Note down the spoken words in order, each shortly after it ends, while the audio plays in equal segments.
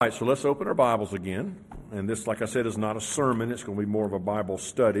All right, so let's open our Bibles again. And this, like I said, is not a sermon. It's going to be more of a Bible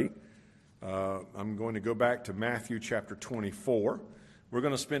study. I'm going to go back to Matthew chapter 24. We're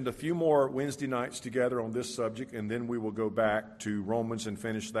going to spend a few more Wednesday nights together on this subject, and then we will go back to Romans and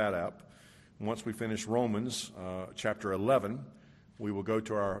finish that up. Once we finish Romans chapter 11, we will go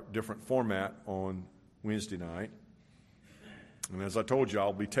to our different format on Wednesday night. And as I told you,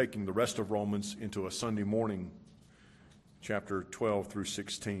 I'll be taking the rest of Romans into a Sunday morning, chapter 12 through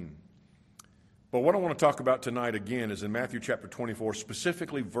 16. But what I want to talk about tonight again is in Matthew chapter 24,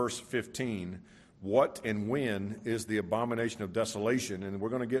 specifically verse 15, what and when is the abomination of desolation? And we're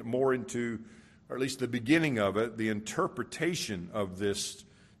going to get more into, or at least the beginning of it, the interpretation of this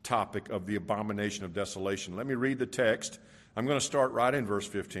topic of the abomination of desolation. Let me read the text. I'm going to start right in verse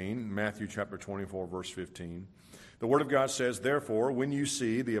 15, Matthew chapter 24, verse 15. The Word of God says, "Therefore, when you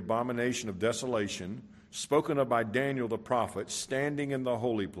see the abomination of desolation spoken of by Daniel the prophet, standing in the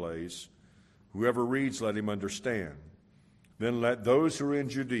holy place, whoever reads, let him understand. Then let those who are in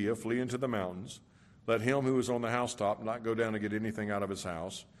Judea flee into the mountains. Let him who is on the housetop not go down to get anything out of his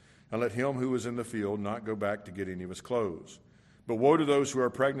house. And let him who is in the field not go back to get any of his clothes. But woe to those who are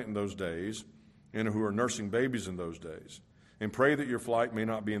pregnant in those days, and who are nursing babies in those days. And pray that your flight may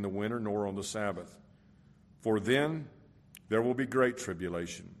not be in the winter, nor on the Sabbath. For then there will be great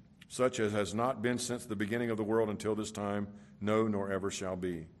tribulation, such as has not been since the beginning of the world until this time, no, nor ever shall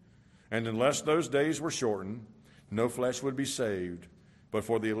be. And unless those days were shortened, no flesh would be saved, but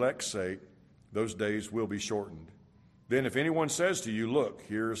for the elect's sake, those days will be shortened. Then if anyone says to you, look,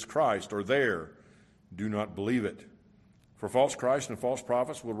 here is Christ, or there, do not believe it. For false Christs and false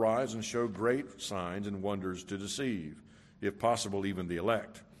prophets will rise and show great signs and wonders to deceive, if possible, even the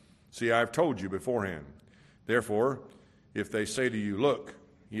elect. See, I have told you beforehand. Therefore, if they say to you, look,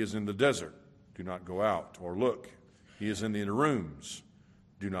 he is in the desert, do not go out. Or look, he is in the inner rooms,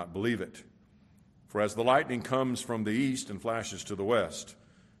 do not believe it. For as the lightning comes from the east and flashes to the west,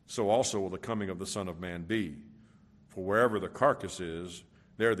 so also will the coming of the Son of Man be. For wherever the carcass is,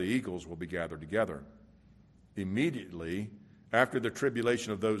 there the eagles will be gathered together. Immediately after the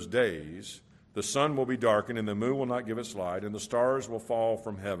tribulation of those days, the sun will be darkened, and the moon will not give its light, and the stars will fall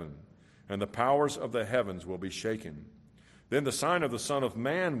from heaven, and the powers of the heavens will be shaken. Then the sign of the Son of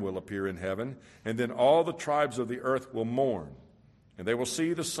Man will appear in heaven, and then all the tribes of the earth will mourn. And they will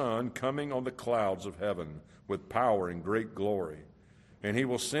see the Son coming on the clouds of heaven with power and great glory. And he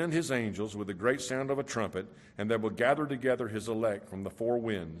will send his angels with the great sound of a trumpet, and they will gather together his elect from the four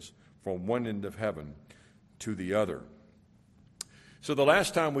winds, from one end of heaven to the other." So the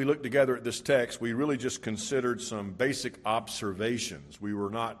last time we looked together at this text, we really just considered some basic observations. We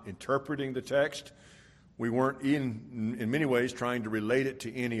were not interpreting the text. We weren't in many ways trying to relate it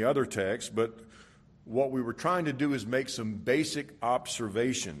to any other text, but what we were trying to do is make some basic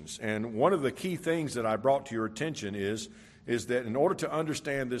observations. And one of the key things that I brought to your attention is that in order to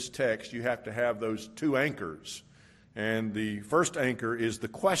understand this text, you have to have those two anchors. And the first anchor is the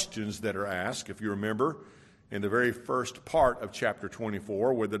questions that are asked, if you remember, in the very first part of chapter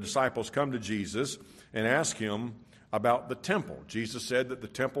 24, where the disciples come to Jesus and ask him about the temple. Jesus said that the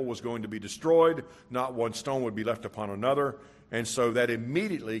temple was going to be destroyed, not one stone would be left upon another, and so that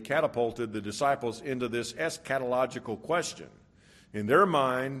immediately catapulted the disciples into this eschatological question. In their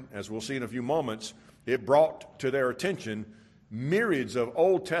mind, as we'll see in a few moments, it brought to their attention myriads of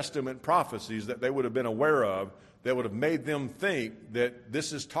Old Testament prophecies that they would have been aware of that would have made them think that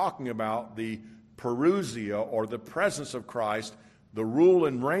this is talking about the parousia, or the presence of Christ, the rule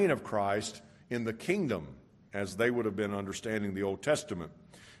and reign of Christ in the kingdom, as they would have been understanding the Old Testament.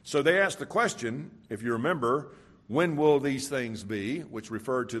 So they asked the question, if you remember, when will these things be, which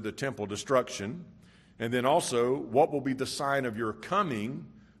referred to the temple destruction, and then also, what will be the sign of your coming?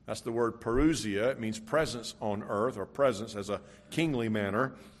 That's the word parousia. It means presence on earth, or presence as a kingly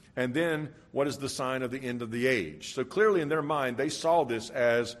manner. And then, what is the sign of the end of the age? So clearly in their mind, they saw this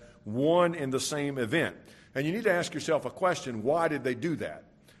as one in the same event. And you need to ask yourself a question, why did they do that?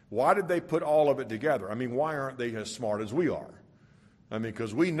 Why did they put all of it together? I mean, why aren't they as smart as we are? I mean,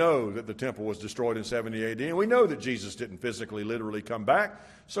 because we know that the temple was destroyed in 70 AD, and we know that Jesus didn't physically, literally come back.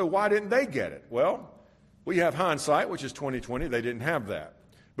 So why didn't they get it? Well, we have hindsight, which is 20/20. They didn't have that.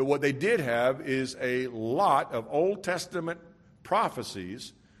 But what they did have is a lot of Old Testament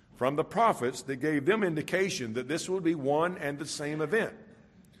prophecies from the prophets that gave them indication that this would be one and the same event.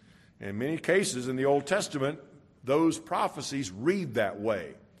 In many cases in the Old Testament, those prophecies read that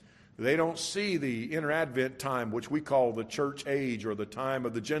way. They don't see the inner Advent time, which we call the church age or the time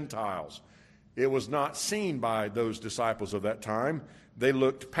of the Gentiles. It was not seen by those disciples of that time. They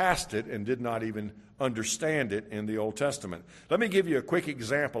looked past it and did not even understand it in the Old Testament. Let me give you a quick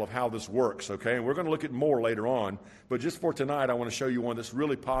example of how this works, okay? And we're going to look at more later on, but just for tonight, I want to show you one that's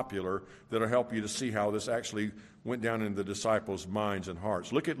really popular that'll help you to see how this actually went down in the disciples' minds and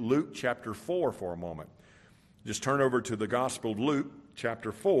hearts. Look at Luke chapter 4 for a moment. Just turn over to the Gospel of Luke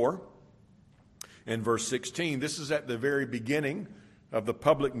chapter 4 and verse 16. This is at the very beginning of the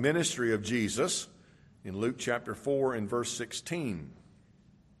public ministry of Jesus in Luke chapter 4 and verse 16.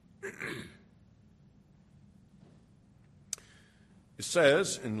 It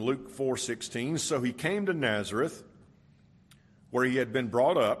says in Luke 4:16, "So he came to Nazareth, where he had been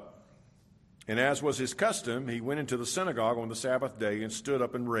brought up, and as was his custom, he went into the synagogue on the Sabbath day and stood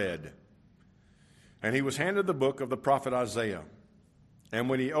up and read. And he was handed the book of the prophet Isaiah. And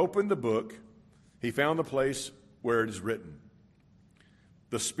when he opened the book, he found the place where it is written,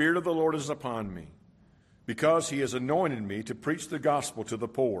 'The Spirit of the Lord is upon me, because he has anointed me to preach the gospel to the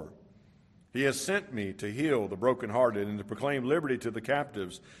poor. He has sent me to heal the brokenhearted and to proclaim liberty to the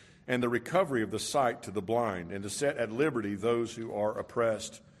captives and the recovery of the sight to the blind, and to set at liberty those who are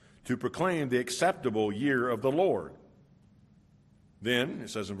oppressed, to proclaim the acceptable year of the Lord.' Then," it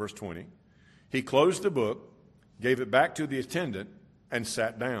says in verse 20, "he closed the book, gave it back to the attendant, and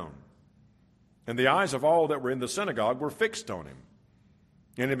sat down. And the eyes of all that were in the synagogue were fixed on him.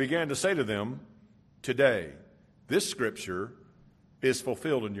 And he began to say to them, 'Today, this scripture is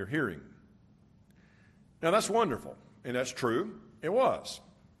fulfilled in your hearing.'" Now that's wonderful, and that's true. It was.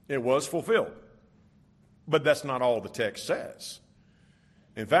 It was fulfilled. But that's not all the text says.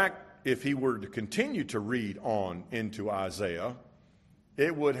 In fact, if he were to continue to read on into Isaiah,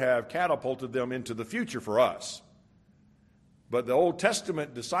 it would have catapulted them into the future for us. But the Old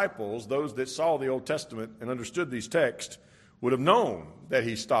Testament disciples, those that saw the Old Testament and understood these texts, would have known that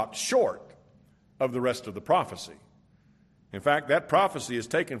he stopped short of the rest of the prophecy. In fact, that prophecy is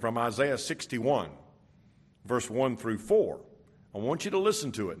taken from Isaiah 61. Verse 1 through 4. I want you to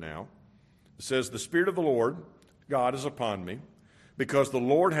listen to it now. It says, "The Spirit of the Lord, God, is upon me, because the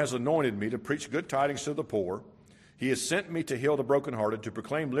Lord has anointed me to preach good tidings to the poor. He has sent me to heal the brokenhearted, to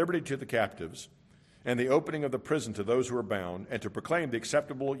proclaim liberty to the captives, and the opening of the prison to those who are bound, and to proclaim the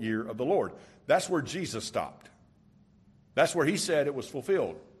acceptable year of the Lord." That's where Jesus stopped. That's where he said it was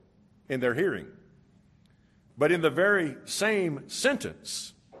fulfilled in their hearing. But in the very same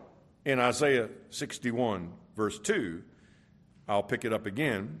sentence, in Isaiah 61, verse 2, I'll pick it up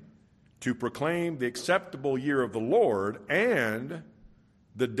again, "to proclaim the acceptable year of the Lord and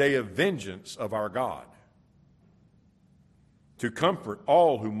the day of vengeance of our God, to comfort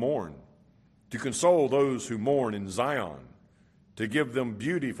all who mourn, to console those who mourn in Zion, to give them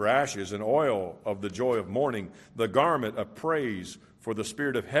beauty for ashes and oil of the joy of mourning, the garment of praise for the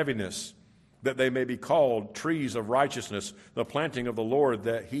spirit of heaviness, that they may be called trees of righteousness, the planting of the Lord,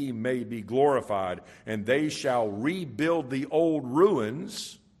 that he may be glorified. And they shall rebuild the old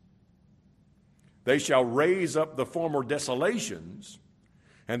ruins. They shall raise up the former desolations,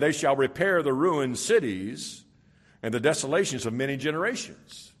 and they shall repair the ruined cities and the desolations of many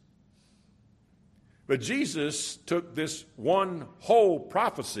generations." But Jesus took this one whole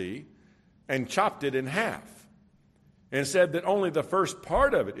prophecy and chopped it in half and said that only the first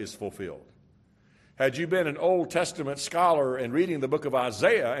part of it is fulfilled. Had you been an Old Testament scholar and reading the book of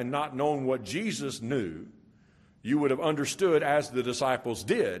Isaiah and not known what Jesus knew, you would have understood, as the disciples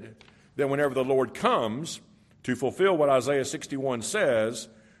did, that whenever the Lord comes to fulfill what Isaiah 61 says,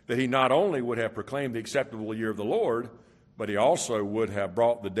 that he not only would have proclaimed the acceptable year of the Lord, but he also would have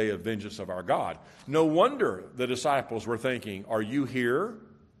brought the day of vengeance of our God. No wonder the disciples were thinking, "Are you here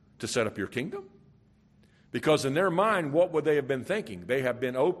to set up your kingdom?" Because in their mind, what would they have been thinking? They have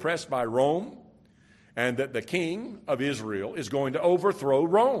been oppressed by Rome, and that the king of Israel is going to overthrow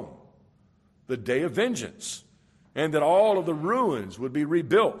Rome, the day of vengeance, and that all of the ruins would be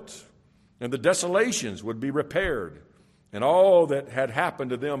rebuilt, and the desolations would be repaired, and all that had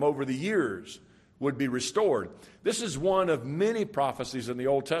happened to them over the years would be restored. This is one of many prophecies in the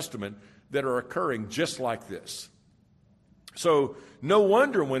Old Testament that are occurring just like this. So no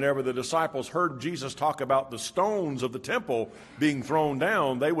wonder whenever the disciples heard Jesus talk about the stones of the temple being thrown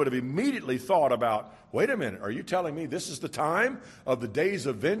down, they would have immediately thought about, wait a minute, are you telling me this is the time of the days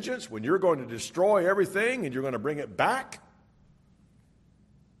of vengeance when you're going to destroy everything and you're going to bring it back?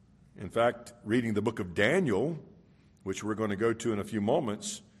 In fact, reading the book of Daniel, which we're going to go to in a few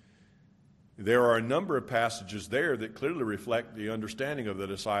moments, there are a number of passages there that clearly reflect the understanding of the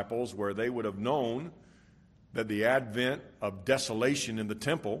disciples, where they would have known that the advent of desolation in the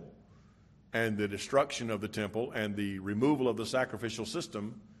temple and the destruction of the temple and the removal of the sacrificial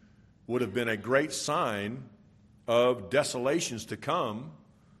system would have been a great sign of desolations to come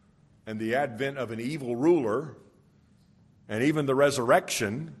and the advent of an evil ruler, and even the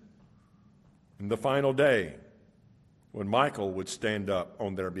resurrection in the final day when Michael would stand up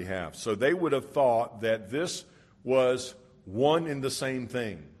on their behalf. So they would have thought that this was one and the same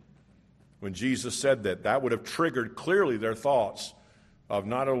thing. When Jesus said that, that would have triggered clearly their thoughts of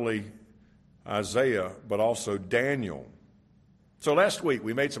not only Isaiah, but also Daniel. So last week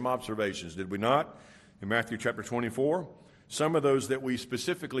we made some observations, did we not? In Matthew chapter 24, some of those that we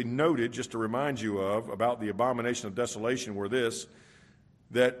specifically noted, just to remind you of, about the abomination of desolation were this,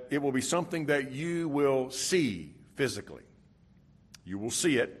 that it will be something that you will see physically. You will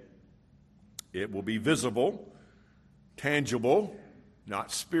see it. It will be visible, tangible,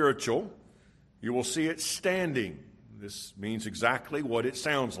 not spiritual. You will see it standing. This means exactly what it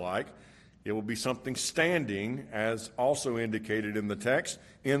sounds like. It will be something standing, as also indicated in the text,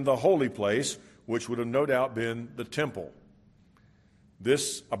 in the holy place, which would have no doubt been the temple.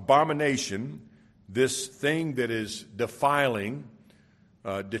 This abomination, this thing that is defiling,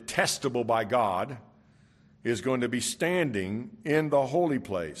 detestable by God, is going to be standing in the holy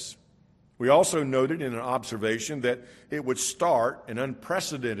place. We also noted in an observation that it would start an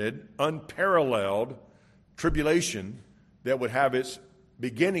unprecedented, unparalleled tribulation that would have its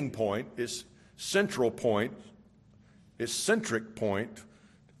beginning point, its central point, its centric point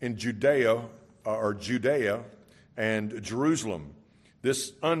in Judea and Jerusalem.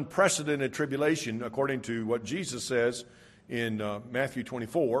 This unprecedented tribulation, according to what Jesus says in Matthew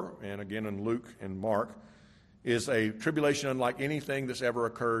 24, and again in Luke and Mark, is a tribulation unlike anything that's ever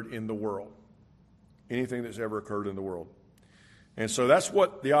occurred in the world. Anything that's ever occurred in the world. And so that's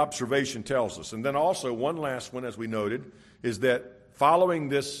what the observation tells us. And then also one last one, as we noted, is that following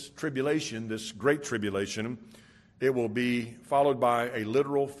this tribulation, this great tribulation, it will be followed by a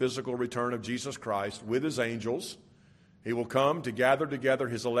literal physical return of Jesus Christ with his angels. He will come to gather together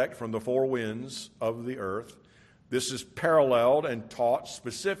his elect from the four winds of the earth. This is paralleled and taught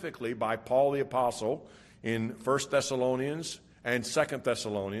specifically by Paul the Apostle in 1 Thessalonians and 2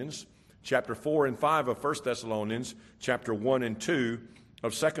 Thessalonians, chapter 4 and 5 of 1 Thessalonians, chapter 1 and 2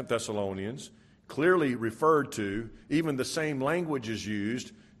 of 2 Thessalonians, clearly referred to. Even the same language is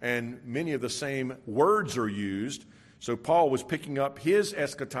used, and many of the same words are used. So Paul was picking up his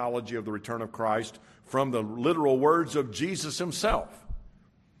eschatology of the return of Christ from the literal words of Jesus himself.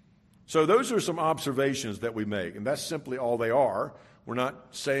 So those are some observations that we make, and that's simply all they are. We're not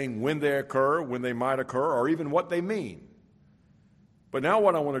saying when they occur, when they might occur, or even what they mean. But now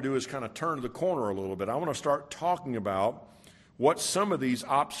what I want to do is kind of turn the corner a little bit. I want to start talking about what some of these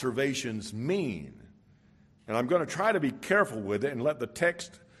observations mean. And I'm going to try to be careful with it and let the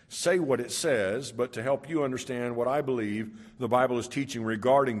text say what it says, but to help you understand what I believe the Bible is teaching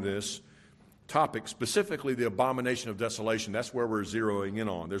regarding this topic, specifically the abomination of desolation. That's where we're zeroing in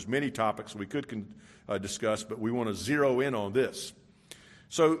on. There's many topics we could discuss, but we want to zero in on this.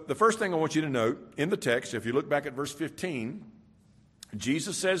 So the first thing I want you to note in the text, if you look back at verse 15,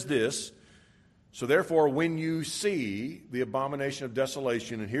 Jesus says this, so therefore when you see the abomination of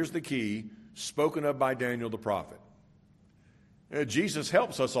desolation, and here's the key, spoken of by Daniel the prophet. Jesus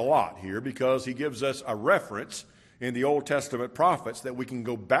helps us a lot here because he gives us a reference in the Old Testament prophets that we can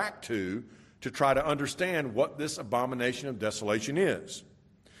go back to try to understand what this abomination of desolation is.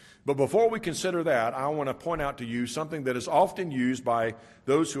 But before we consider that, I want to point out to you something that is often used by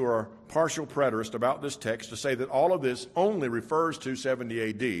those who are partial preterists about this text to say that all of this only refers to 70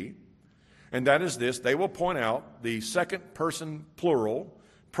 AD, and that is this. They will point out the second person plural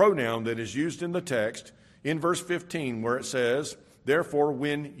pronoun that is used in the text in verse 15 where it says, therefore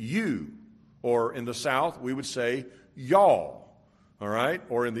when you, or in the South we would say y'all, all right?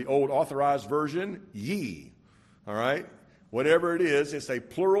 Or in the old authorized version, ye, all right? Whatever it is, it's a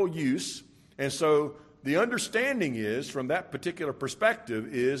plural use. And so the understanding is, from that particular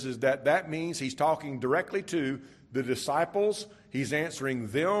perspective, is that means he's talking directly to the disciples. He's answering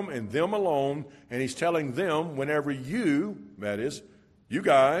them and them alone. And he's telling them, whenever you, that is, you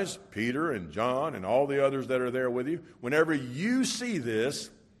guys, Peter and John and all the others that are there with you, whenever you see this,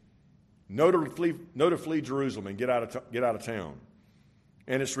 know to flee Jerusalem and get out of town.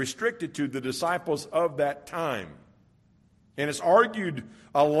 And it's restricted to the disciples of that time. And it's argued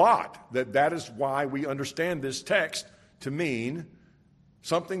a lot that is why we understand this text to mean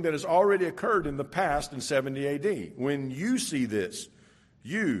something that has already occurred in the past in 70 AD. When you see this,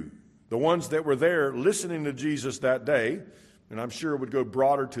 you, the ones that were there listening to Jesus that day, and I'm sure it would go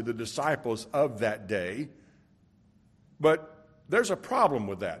broader to the disciples of that day, but there's a problem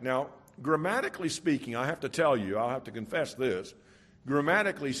with that. Now, grammatically speaking, I have to tell you, I'll have to confess this,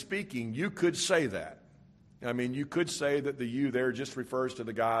 grammatically speaking, you could say that. I mean, you could say that the you there just refers to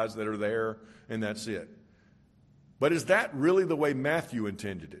the guys that are there, and that's it. But is that really the way Matthew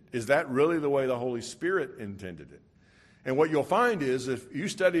intended it? Is that really the way the Holy Spirit intended it? And what you'll find is if you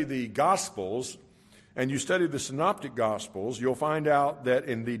study the Gospels and you study the Synoptic Gospels, you'll find out that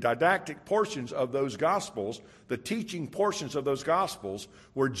in the didactic portions of those Gospels, the teaching portions of those Gospels,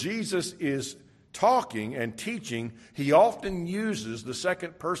 where Jesus is talking and teaching, he often uses the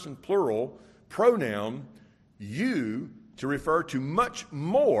second person plural pronoun you to refer to much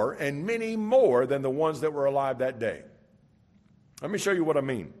more and many more than the ones that were alive that day. Let me show you what I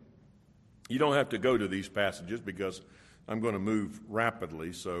mean. You don't have to go to these passages because I'm going to move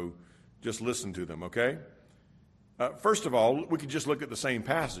rapidly, so just listen to them, okay? First of all, we could just look at the same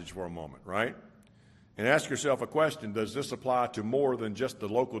passage for a moment, right? And ask yourself a question: does this apply to more than just the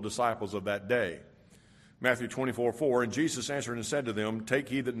local disciples of that day? Matthew 24:4, and Jesus answered and said to them, take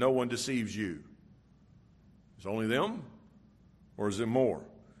heed that no one deceives you. Is it only them? Or is it more?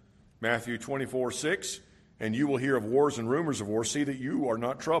 Matthew 24:6, and you will hear of wars and rumors of wars. See that you are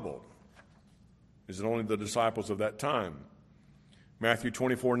not troubled. Is it only the disciples of that time? Matthew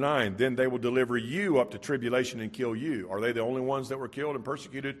 24:9, then they will deliver you up to tribulation and kill you. Are they the only ones that were killed and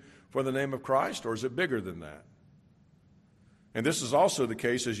persecuted for the name of Christ, or is it bigger than that? And this is also the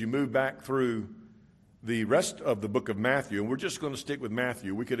case as you move back through the rest of the book of Matthew. And we're just going to stick with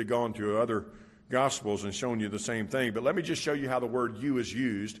Matthew. We could have gone to other Gospels and shown you the same thing, but let me just show you how the word you is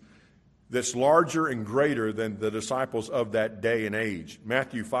used that's larger and greater than the disciples of that day and age.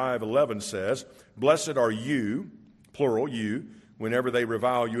 Matthew 5:11 says, blessed are you, plural, you, whenever they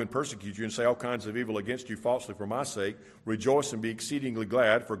revile you and persecute you and say all kinds of evil against you falsely for my sake. Rejoice and be exceedingly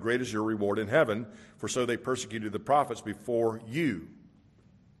glad, for great is your reward in heaven, for so they persecuted the prophets before you.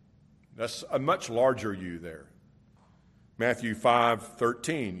 That's a much larger you there. Matthew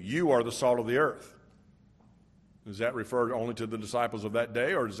 5:13, you are the salt of the earth. Does that refer only to the disciples of that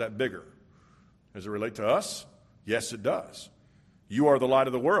day, or is that bigger? Does it relate to us? Yes, it does. You are the light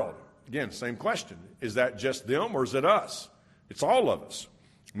of the world. Again, same question. Is that just them, or is it us? It's all of us.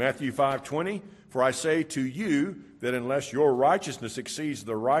 Matthew 5:20, for I say to you that unless your righteousness exceeds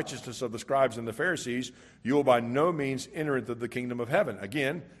the righteousness of the scribes and the Pharisees, you will by no means enter into the kingdom of heaven.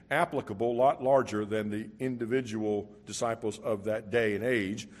 Again, applicable, a lot larger than the individual disciples of that day and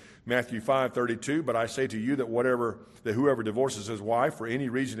age. Matthew 5:32, but I say to you that whoever divorces his wife for any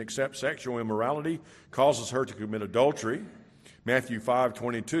reason except sexual immorality causes her to commit adultery. Matthew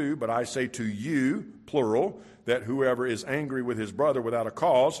 5:22, but I say to you, plural, that whoever is angry with his brother without a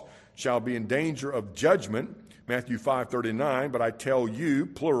cause shall be in danger of judgment. Matthew 5:39, but I tell you,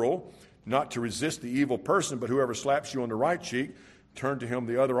 plural, not to resist the evil person, but whoever slaps you on the right cheek, turn to him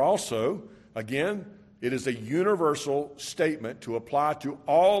the other also. Again, it is a universal statement to apply to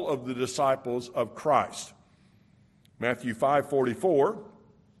all of the disciples of Christ. Matthew 5:44,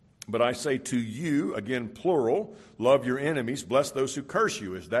 but I say to you, again, plural, love your enemies, bless those who curse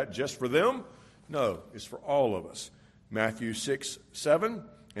you. Is that just for them? No, it's for all of us. Matthew 6:7,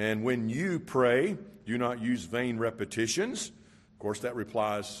 and when you pray, do not use vain repetitions. Of course, that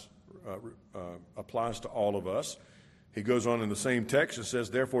applies to all of us. He goes on in the same text and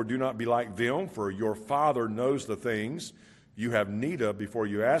says, therefore do not be like them, for your Father knows the things you have need of before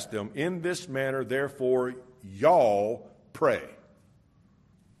you ask them. In this manner, therefore, y'all pray.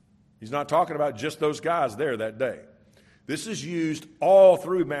 He's not talking about just those guys there that day. This is used all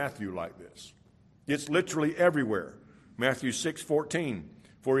through Matthew like this. It's literally everywhere. Matthew 6:14,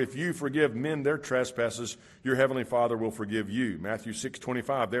 for if you forgive men their trespasses, your heavenly Father will forgive you. Matthew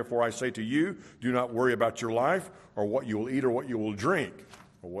 6:25, therefore I say to you, do not worry about your life or what you will eat or what you will drink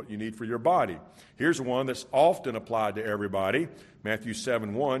or what you need for your body. Here's one that's often applied to everybody. Matthew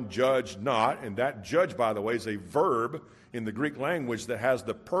 7:1, judge not. And that judge, by the way, is a verb in the Greek language that has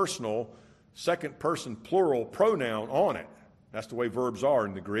the personal second person plural pronoun on it. That's the way verbs are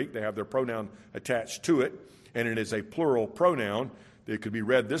in the Greek. They have their pronoun attached to it, and it is a plural pronoun. It could be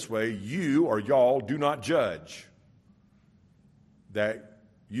read this way: you or y'all do not judge, that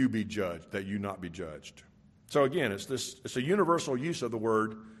you be judged, that you not be judged. So again, it's a universal use of the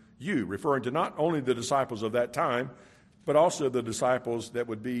word you, referring to not only the disciples of that time, but also the disciples that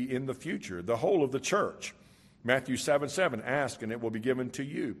would be in the future, the whole of the church. Matthew 7:7, ask and it will be given to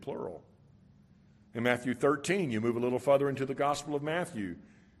you, plural. In Matthew 13, you move a little further into the Gospel of Matthew.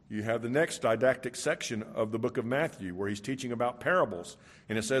 You have the next didactic section of the book of Matthew where he's teaching about parables.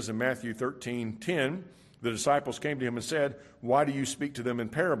 And it says in Matthew 13:10, the disciples came to him and said, why do you speak to them in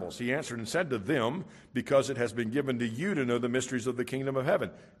parables? He answered and said to them, because it has been given to you to know the mysteries of the kingdom of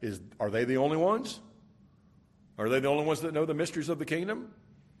heaven. Are they the only ones? Are they the only ones that know the mysteries of the kingdom?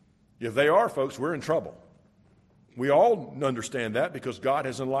 If they are, folks, we're in trouble. We all understand that because God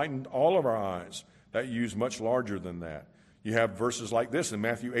has enlightened all of our eyes. That used much larger than that. You have verses like this in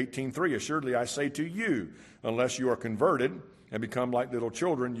Matthew 18:3. Assuredly, I say to you, unless you are converted and become like little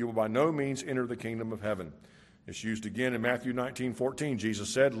children, you will by no means enter the kingdom of heaven. It's used again in Matthew 19:14. Jesus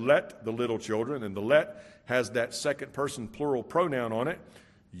said, let the little children, and the let has that second person plural pronoun on it.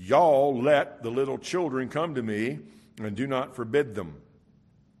 Y'all let the little children come to me and do not forbid them.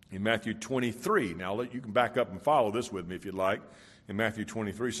 In Matthew 23, now you can back up and follow this with me if you'd like. In Matthew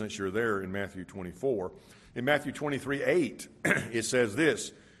 23, since you're there in Matthew 24. In Matthew 23:8, it says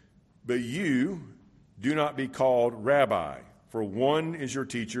this, but you do not be called rabbi, for one is your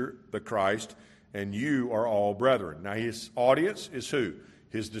teacher, the Christ, and you are all brethren. Now his audience is who?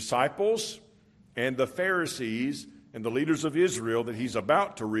 His disciples and the Pharisees and the leaders of Israel that he's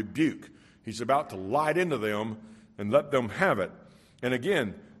about to rebuke. He's about to light into them and let them have it. And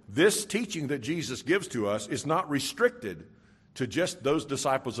again, this teaching that Jesus gives to us is not restricted to just those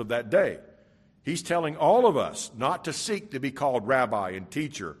disciples of that day. He's telling all of us not to seek to be called rabbi and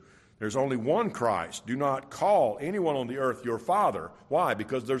teacher. There's only one Christ. Do not call anyone on the earth your father. Why?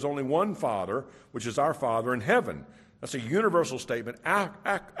 Because there's only one Father, which is our Father in heaven. That's a universal statement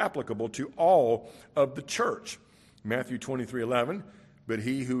applicable to all of the church. Matthew 23:11, but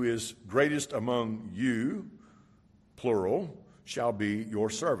he who is greatest among you, plural, shall be your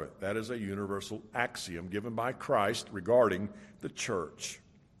servant. That is a universal axiom given by Christ regarding the church.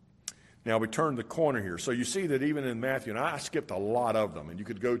 Now we turn the corner here. So you see that even in Matthew, and I skipped a lot of them, and you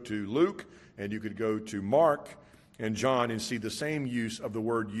could go to Luke, and you could go to Mark and John and see the same use of the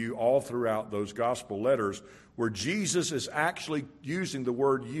word you all throughout those gospel letters, where Jesus is actually using the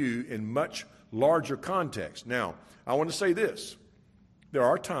word you in much larger context. Now, I want to say this. There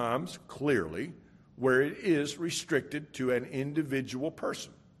are times, clearly, where it is restricted to an individual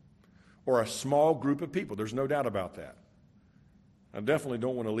person or a small group of people. There's no doubt about that. I definitely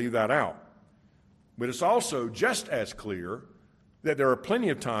don't want to leave that out. But it's also just as clear that there are plenty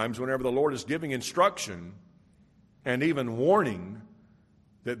of times whenever the Lord is giving instruction and even warning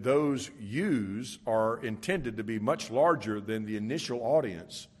that those yous are intended to be much larger than the initial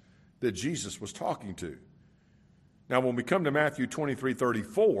audience that Jesus was talking to. Now, when we come to Matthew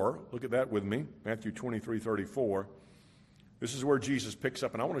 23:34, look at that with me, Matthew 23:34. This is where Jesus picks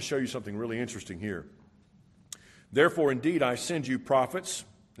up, and I want to show you something really interesting here. Therefore, indeed, I send you prophets.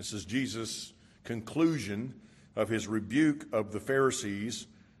 This is Jesus' conclusion of his rebuke of the Pharisees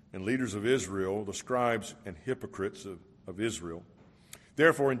and leaders of Israel, the scribes and hypocrites of Israel.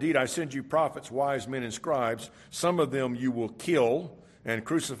 Therefore, indeed, I send you prophets, wise men and scribes. Some of them you will kill and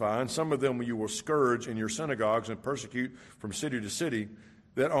crucify, and some of them you will scourge in your synagogues and persecute from city to city,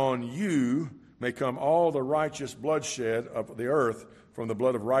 that on you may come all the righteous bloodshed of the earth, from the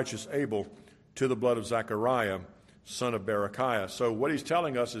blood of righteous Abel to the blood of Zechariah, son of Berechiah. So what he's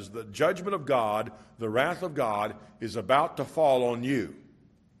telling us is the judgment of God, the wrath of God, is about to fall on you.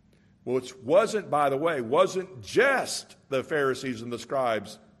 Which wasn't, by the way, wasn't just the Pharisees and the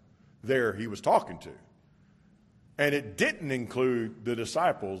scribes there he was talking to. And it didn't include the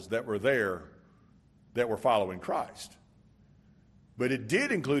disciples that were there that were following Christ. But it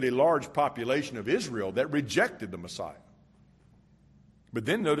did include a large population of Israel that rejected the Messiah. But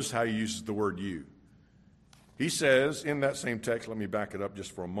then notice how he uses the word you. He says in that same text, let me back it up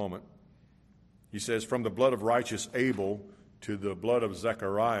just for a moment. He says, from the blood of righteous Abel to the blood of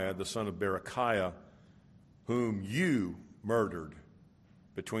Zechariah, the son of Berechiah, whom you murdered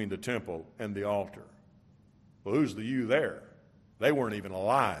between the temple and the altar. Well, who's the you there? They weren't even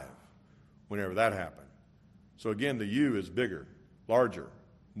alive whenever that happened. So again, the you is bigger, larger,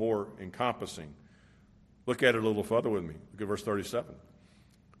 more encompassing. Look at it a little further with me. Look at verse 37.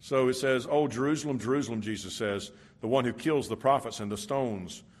 So it says, "Oh, Jerusalem, Jerusalem," Jesus says, "the one who kills the prophets and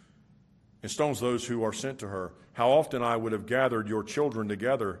stones those who are sent to her. How often I would have gathered your children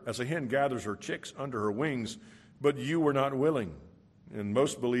together as a hen gathers her chicks under her wings, but you were not willing." And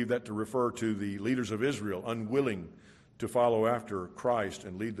most believe that to refer to the leaders of Israel, unwilling to follow after Christ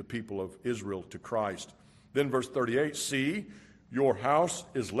and lead the people of Israel to Christ. Then verse 38, "See, your house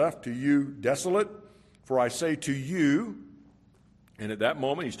is left to you desolate, for I say to you," and at that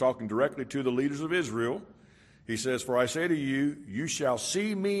moment he's talking directly to the leaders of Israel. He says, "For I say to you, you shall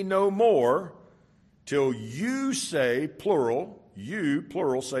see me no more till you say," plural, you,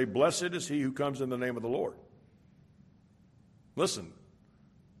 plural, say, "Blessed is he who comes in the name of the Lord." Listen,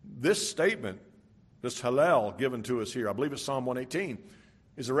 this statement, this Hallel given to us here, I believe it's Psalm 118,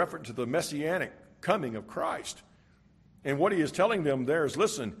 is a reference to the messianic coming of Christ. And what he is telling them there is,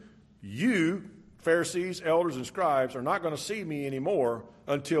 listen, you, Pharisees, elders, and scribes are not going to see me anymore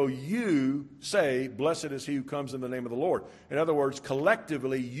until you say, blessed is he who comes in the name of the Lord. In other words,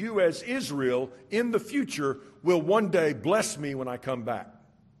 collectively, you as Israel in the future will one day bless me when I come back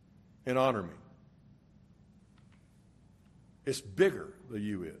and honor me. It's bigger, the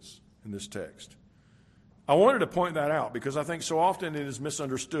you is, in this text. I wanted to point that out because I think so often it is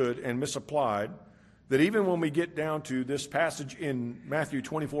misunderstood and misapplied that even when we get down to this passage in Matthew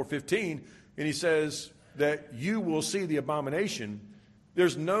 24:15, and he says that you will see the abomination,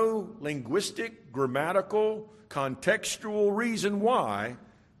 there's no linguistic, grammatical, contextual reason why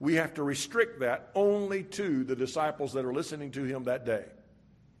we have to restrict that only to the disciples that are listening to him that day,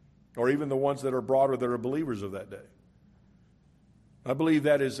 or even the ones that are broader that are believers of that day. I believe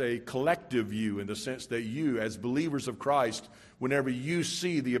that is a collective view in the sense that you, as believers of Christ, whenever you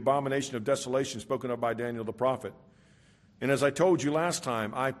see the abomination of desolation spoken of by Daniel the prophet, and as I told you last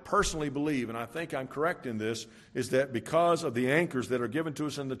time, I personally believe, and I think I'm correct in this, is that because of the anchors that are given to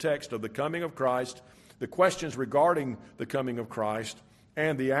us in the text of the coming of Christ, the questions regarding the coming of Christ,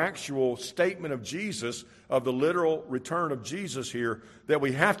 and the actual statement of Jesus, of the literal return of Jesus here, that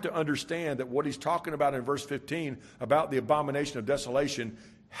we have to understand that what he's talking about in verse 15 about the abomination of desolation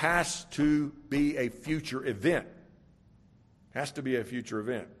has to be a future event. Has to be a future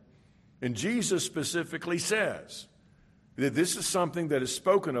event. And Jesus specifically says that this is something that is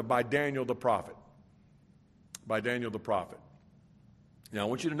spoken of by Daniel the prophet. By Daniel the prophet. Now I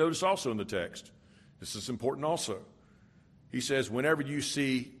want you to notice also in the text, this is important also. He says, whenever you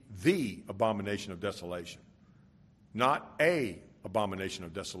see the abomination of desolation, not a abomination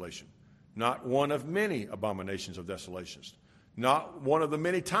of desolation, not one of many abominations of desolations, not one of the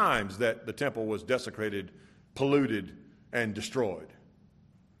many times that the temple was desecrated, polluted, and destroyed.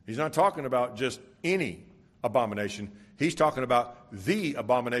 He's not talking about just any abomination. He's talking about the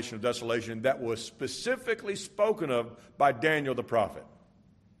abomination of desolation that was specifically spoken of by Daniel the prophet.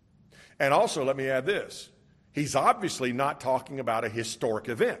 And also, let me add this. He's obviously not talking about a historic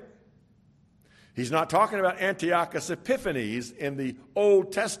event. He's not talking about Antiochus Epiphanes in the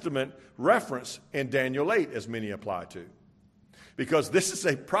Old Testament reference in Daniel 8, as many apply to. Because this is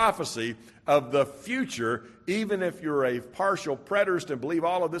a prophecy of the future. Even if you're a partial preterist and believe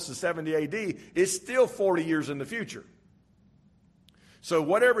all of this is 70 AD, it's still 40 years in the future. So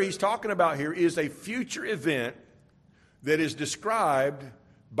whatever he's talking about here is a future event that is described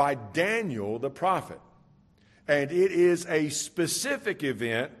by Daniel the prophet. And it is a specific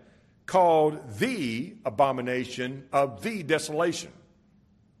event called the abomination of the desolation.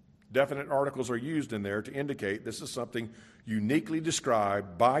 Definite articles are used in there to indicate this is something uniquely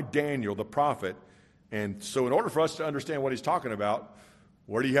described by Daniel the prophet. And so in order for us to understand what he's talking about,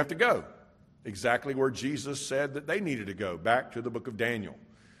 where do you have to go? Exactly where Jesus said that they needed to go, back to the book of Daniel.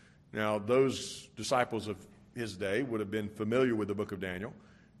 Now, those disciples of his day would have been familiar with the book of Daniel.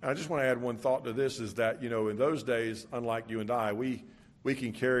 And I just want to add one thought to this, is that, in those days, unlike you and I, we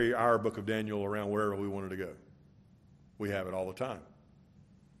can carry our book of Daniel around wherever we wanted to go. We have it all the time.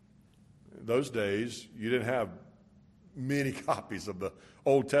 In those days, you didn't have many copies of the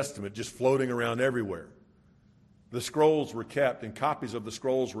Old Testament just floating around everywhere. The scrolls were kept, and copies of the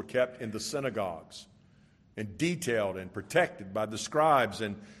scrolls were kept in the synagogues and detailed and protected by the scribes,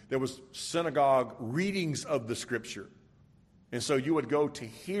 and there was synagogue readings of the Scripture. And so you would go to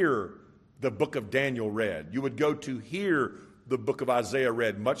hear the book of Daniel read. You would go to hear the book of Isaiah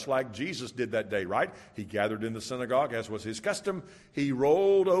read, much like Jesus did that day, right? He gathered in the synagogue, as was his custom. He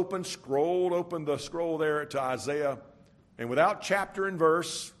scrolled open the scroll there to Isaiah, and without chapter and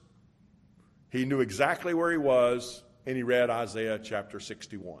verse, he knew exactly where he was, and he read Isaiah chapter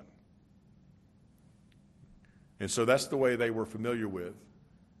 61. And so that's the way they were familiar with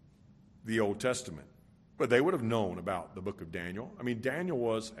the Old Testament. But they would have known about the book of Daniel. I mean, Daniel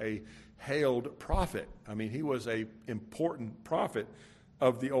was a hailed prophet. I mean, he was an important prophet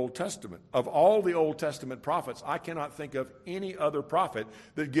of the Old Testament. Of all the Old Testament prophets, I cannot think of any other prophet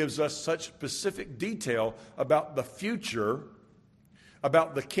that gives us such specific detail about the future,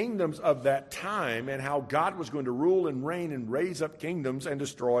 about the kingdoms of that time, and how God was going to rule and reign and raise up kingdoms and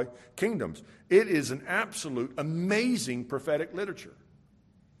destroy kingdoms. It is an absolute amazing prophetic literature.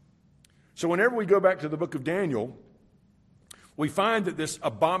 So whenever we go back to the book of Daniel, we find that this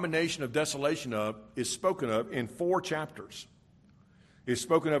abomination of desolation is spoken of in 4 chapters. It's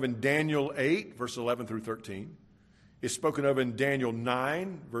spoken of in Daniel 8, verse 11 through 13. It's spoken of in Daniel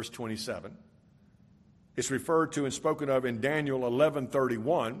 9, verse 27. It's referred to and spoken of in Daniel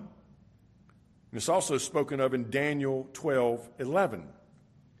 11:31. And it's also spoken of in Daniel 12:11.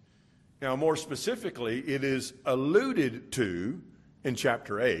 Now, more specifically, it is alluded to in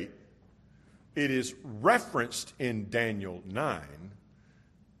chapter 8. It is referenced in Daniel 9,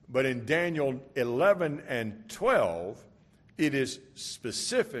 but in Daniel 11 and 12, it is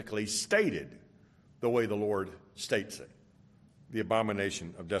specifically stated the way the Lord states it, the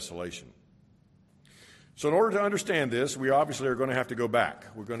abomination of desolation. So in order to understand this, we obviously are going to have to go back.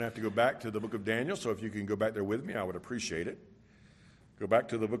 We're going to have to go back to the book of Daniel, so if you can go back there with me, I would appreciate it. Go back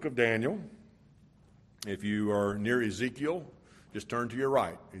to the book of Daniel. If you are near Ezekiel, just turn to your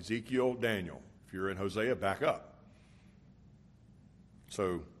right. Ezekiel, Daniel. If you're in Hosea, back up.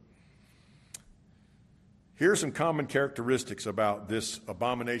 So here are some common characteristics about this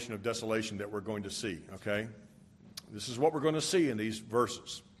abomination of desolation that we're going to see, okay? This is what we're going to see in these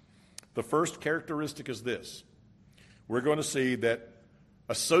verses. The first characteristic is this. We're going to see that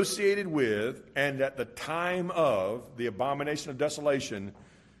associated with and at the time of the abomination of desolation,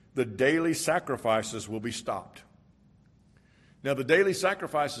 the daily sacrifices will be stopped. Now, the daily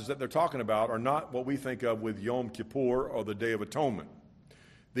sacrifices that they're talking about are not what we think of with Yom Kippur or the Day of Atonement.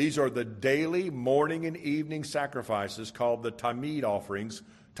 These are the daily morning and evening sacrifices called the Tamid offerings.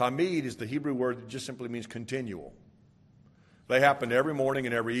 Tamid is the Hebrew word that just simply means continual. They happen every morning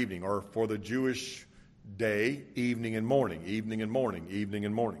and every evening, or for the Jewish day, evening and morning, evening and morning, evening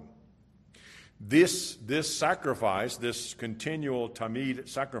and morning. This sacrifice, this continual Tamid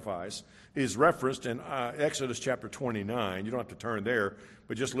sacrifice, is referenced in Exodus chapter 29. You don't have to turn there,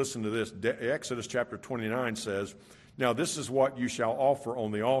 but just listen to this. Exodus chapter 29 says, "Now this is what you shall offer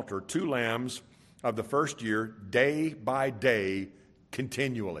on the altar, 2 lambs of the first year, day by day,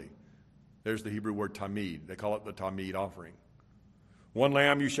 continually." There's the Hebrew word tamid. They call it the tamid offering. 1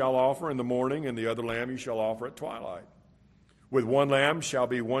 lamb you shall offer in the morning, and the other lamb you shall offer at twilight. With 1 lamb shall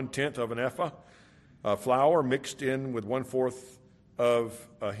be 1/10 of an ephah flour mixed in with 1/4 of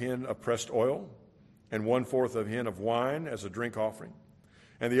a hin of pressed oil, and 1/4 of a hin of wine as a drink offering.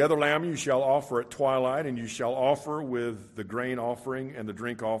 And the other lamb you shall offer at twilight, and you shall offer with the grain offering and the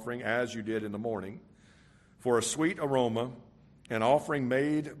drink offering as you did in the morning, for a sweet aroma, an offering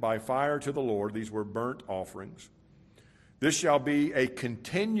made by fire to the Lord. These were burnt offerings. This shall be a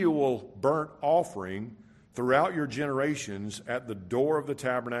continual burnt offering throughout your generations at the door of the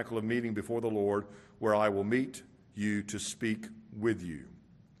tabernacle of meeting before the Lord, where I will meet you to speak with you.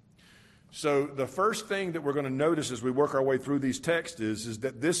 So the first thing that we're going to notice as we work our way through these texts is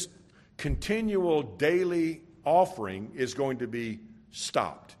that this continual daily offering is going to be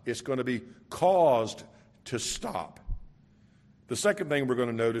stopped. It's going to be caused to stop. The second thing we're going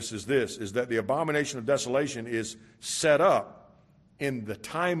to notice is this, is that the abomination of desolation is set up in the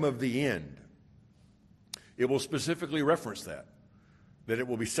time of the end. It will specifically reference that it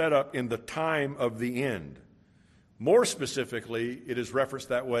will be set up in the time of the end. More specifically, it is referenced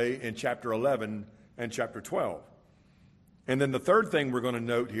that way in chapter 11 and chapter 12. And then the third thing we're going to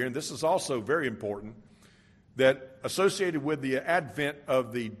note here, and this is also very important, that associated with the advent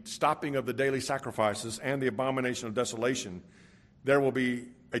of the stopping of the daily sacrifices and the abomination of desolation, there will be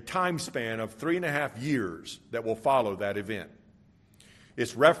a time span of 3.5 years that will follow that event.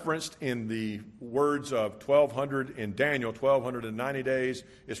 It's referenced in the words of 1,200 in Daniel, 1,290 days.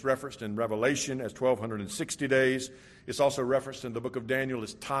 It's referenced in Revelation as 1,260 days. It's also referenced in the book of Daniel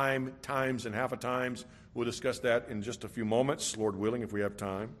as times, and half a times. We'll discuss that in just a few moments, Lord willing, if we have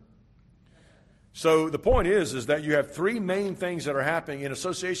time. So the point is that you have 3 main things that are happening in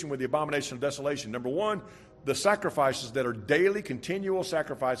association with the abomination of desolation. Number 1, the sacrifices that are daily, continual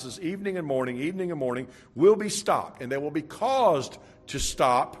sacrifices, evening and morning, will be stopped, and they will be caused to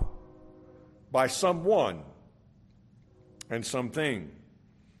stop by someone and something.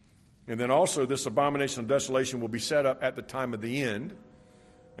 And then also this abomination of desolation will be set up at the time of the end.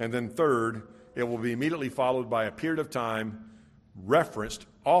 And then third, it will be immediately followed by a period of time referenced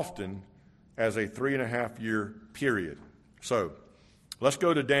often as a 3.5-year period. So let's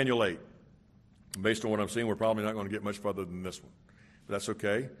go to Daniel 8. Based on what I'm seeing, we're probably not going to get much further than this one. But that's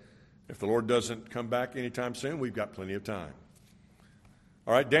okay. If the Lord doesn't come back anytime soon, we've got plenty of time.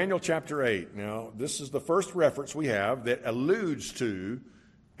 All right, Daniel chapter 8. Now, this is the first reference we have that alludes to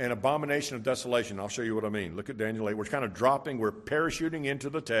an abomination of desolation. I'll show you what I mean. Look at Daniel 8. We're kind of we're parachuting into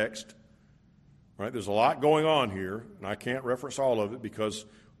the text. All right, there's a lot going on here, and I can't reference all of it because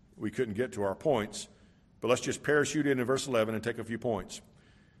we couldn't get to our points. But let's just parachute in verse 11 and take a few points.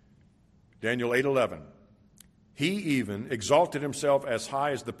 Daniel 8:11. He even exalted himself as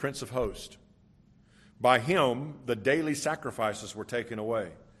high as the Prince of Hosts. By him the daily sacrifices were taken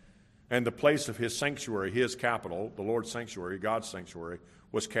away, and the place of his sanctuary, his capital, the Lord's sanctuary, God's sanctuary,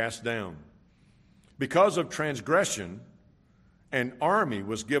 was cast down. Because of transgression, an army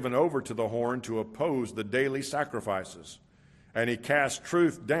was given over to the horn to oppose the daily sacrifices, and he cast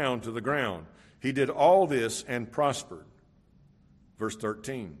truth down to the ground. He did all this and prospered. Verse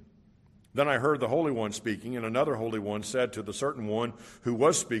 13. Then I heard the Holy One speaking, and another Holy One said to the certain one who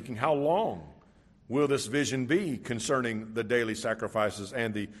was speaking, how long will this vision be concerning the daily sacrifices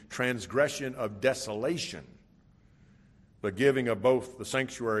and the transgression of desolation, the giving of both the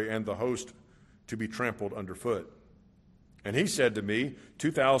sanctuary and the host to be trampled underfoot? And he said to me,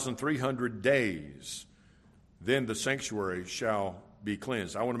 2,300 days, then the sanctuary shall be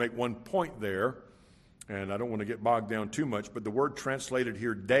cleansed. I want to make one point there, and I don't want to get bogged down too much, but the word translated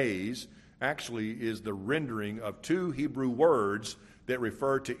here, days, actually is the rendering of two Hebrew words that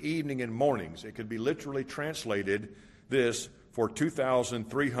refer to evening and mornings. It could be literally translated this for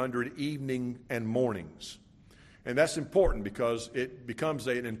 2,300 evening and mornings. And that's important because it becomes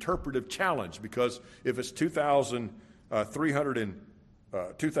an interpretive challenge, because if it's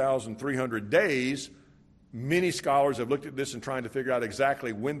 2,300 days, many scholars have looked at this and trying to figure out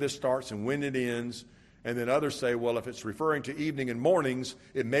exactly when this starts and when it ends. And then others say, well, if it's referring to evening and mornings,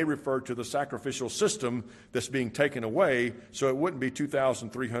 it may refer to the sacrificial system that's being taken away. So it wouldn't be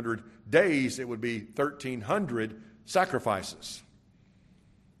 2,300 days. It would be 1,300 sacrifices.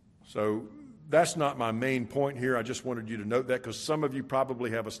 So that's not my main point here. I just wanted you to note that because some of you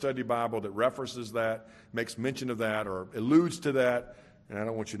probably have a study Bible that references that, makes mention of that, or alludes to that. And I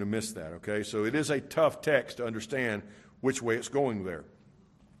don't want you to miss that, okay? So it is a tough text to understand which way it's going there.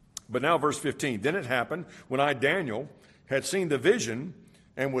 But now verse 15, then it happened when I, Daniel, had seen the vision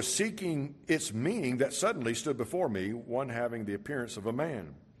and was seeking its meaning that suddenly stood before me one having the appearance of a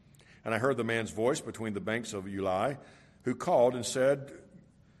man. And I heard the man's voice between the banks of Ulai, who called and said,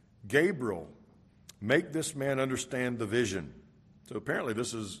 Gabriel, make this man understand the vision. So apparently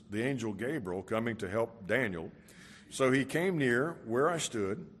this is the angel Gabriel coming to help Daniel. So he came near where I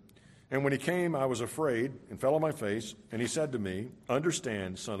stood. And when he came, I was afraid and fell on my face. And he said to me,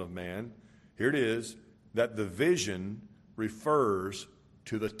 understand, son of man, here it is, that the vision refers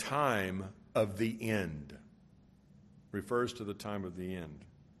to the time of the end. Refers to the time of the end.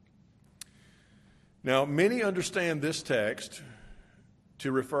 Now, many understand this text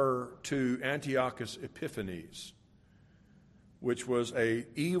to refer to Antiochus Epiphanes, which was an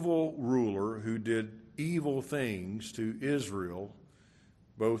evil ruler who did evil things to Israel,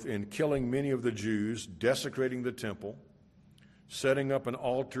 both in killing many of the Jews, desecrating the temple, setting up an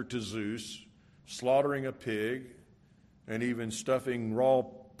altar to Zeus, slaughtering a pig, and even stuffing raw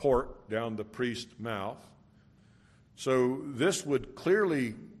pork down the priest's mouth. So this would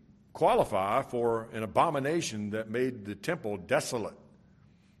clearly qualify for an abomination that made the temple desolate,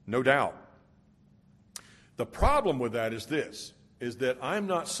 no doubt. The problem with that is this, is that I'm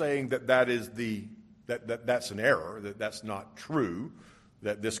not saying that that's an error, that that's not true,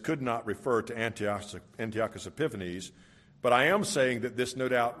 that this could not refer to Antiochus Epiphanes, but I am saying that this no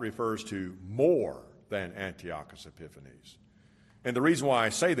doubt refers to more than Antiochus Epiphanes. And the reason why I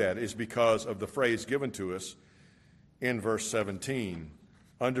say that is because of the phrase given to us in verse 17,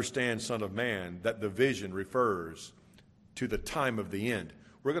 understand, son of man, that the vision refers to the time of the end.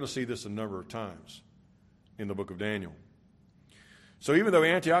 We're going to see this a number of times in the book of Daniel. So even though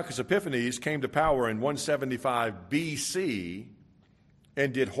Antiochus Epiphanes came to power in 175 BC,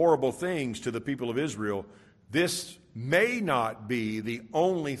 and did horrible things to the people of Israel, this may not be the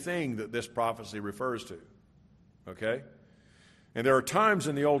only thing that this prophecy refers to. Okay? And there are times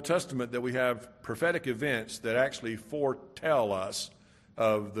in the Old Testament that we have prophetic events that actually foretell us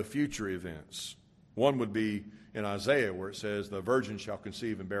of the future events. One would be in Isaiah where it says, the virgin shall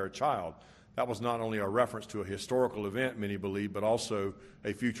conceive and bear a child. That was not only a reference to a historical event, many believe, but also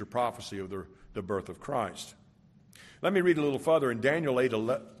a future prophecy of the birth of Christ. Let me read a little further in Daniel 8.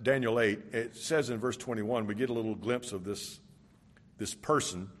 It says in verse 21, we get a little glimpse of this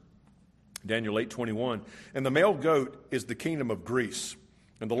person. Daniel 8:21. And the male goat is the kingdom of Greece,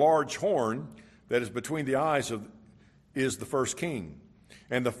 and the large horn that is between the eyes is the first king.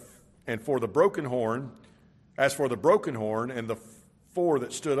 And for the broken horn, as for the broken horn and the four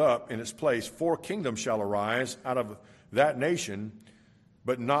that stood up in its place, 4 kingdoms shall arise out of that nation,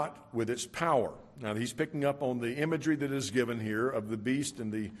 but not with its power. Now, he's picking up on the imagery that is given here of the beast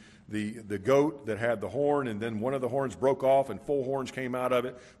and the goat that had the horn, and then one of the horns broke off and 4 horns came out of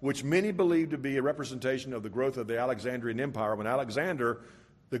it, which many believe to be a representation of the growth of the Alexandrian Empire when Alexander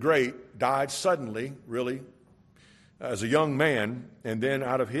the Great died suddenly, really, as a young man, and then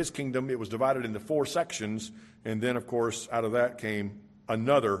out of his kingdom it was divided into 4 sections, and then, of course, out of that came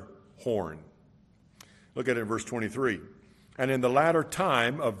another horn. Look at it in verse 23. And in the latter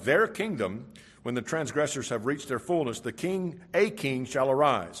time of their kingdom, When the transgressors have reached their fullness, a king shall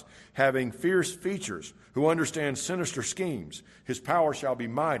arise, having fierce features, who understands sinister schemes. His power shall be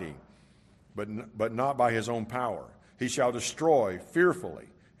mighty, but not by his own power. He shall destroy fearfully,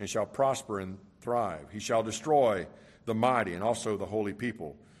 and shall prosper and thrive. He shall destroy the mighty and also the holy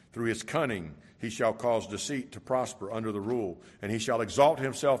people. Through his cunning he shall cause deceit to prosper under the rule, and he shall exalt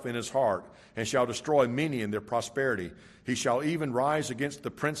himself in his heart, and shall destroy many in their prosperity. He shall even rise against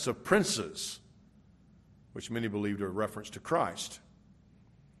the prince of princes, which many believed a reference to Christ.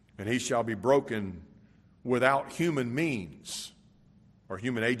 And he shall be broken without human means or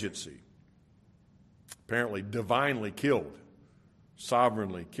human agency. Apparently divinely killed,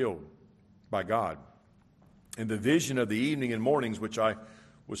 sovereignly killed by God. And the vision of the evening and mornings, which I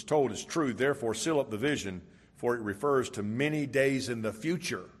was told is true, therefore seal up the vision, for it refers to many days in the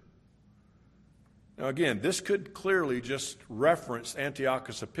future. Now again, this could clearly just reference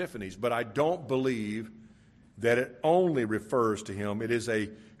Antiochus Epiphanes, but I don't believe that it only refers to him. It is a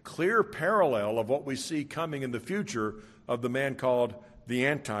clear parallel of what we see coming in the future of the man called the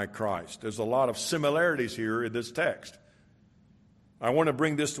Antichrist. There's a lot of similarities here in this text. I want to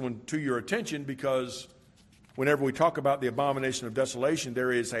bring this one to your attention because whenever we talk about the abomination of desolation,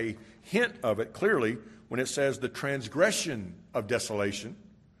 there is a hint of it clearly when it says the transgression of desolation.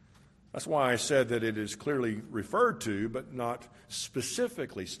 That's why I said that it is clearly referred to, but not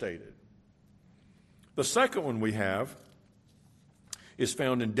specifically stated. The second one we have is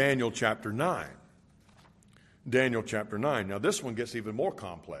found in Daniel chapter 9. Daniel chapter 9. Now this one gets even more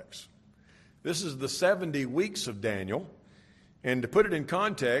complex. This is the 70 weeks of Daniel. And to put it in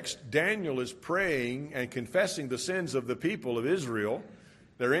context, Daniel is praying and confessing the sins of the people of Israel.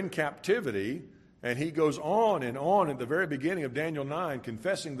 They're in captivity, and he goes on and on at the very beginning of Daniel 9,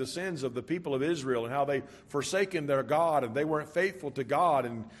 confessing the sins of the people of Israel and how they forsaken their God and they weren't faithful to God,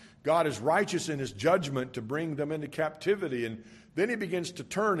 and God is righteous in his judgment to bring them into captivity. And then he begins to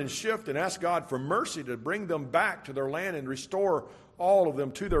turn and shift and ask God for mercy to bring them back to their land and restore all of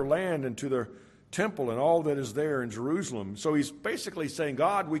them to their land and to their temple and all that is there in Jerusalem. So he's basically saying,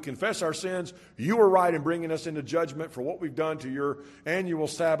 God, we confess our sins. You were right in bringing us into judgment for what we've done to your annual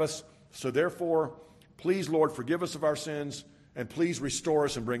Sabbaths. So therefore, please, Lord, forgive us of our sins and please restore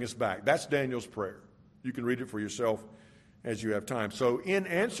us and bring us back. That's Daniel's prayer. You can read it for yourself as you have time. So in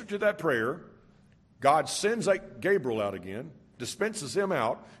answer to that prayer, God sends Gabriel out again, dispenses him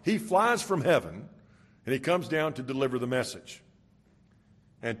out. He flies from heaven and he comes down to deliver the message.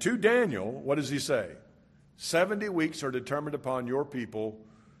 And to Daniel, what does he say? 70 weeks are determined upon your people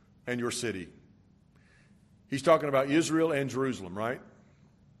and your city. He's talking about Israel and Jerusalem, right?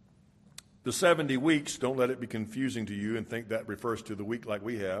 The 70 weeks, don't let it be confusing to you and think that refers to the week like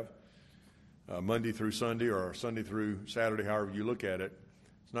we have, Monday through Sunday or Sunday through Saturday, however you look at it.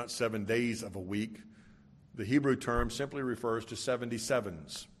 It's not 7 days of a week. The Hebrew term simply refers to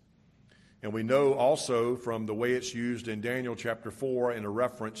 77s. And we know also from the way it's used in Daniel chapter 4 in a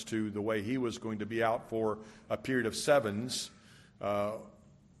reference to the way he was going to be out for a period of sevens,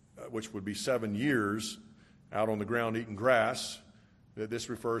 which would be 7 years out on the ground eating grass, that this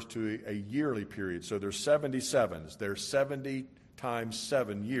refers to a yearly period. So there's 77s. There's 70 times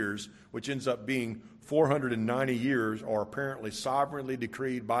 7 years, which ends up being 490 years are apparently sovereignly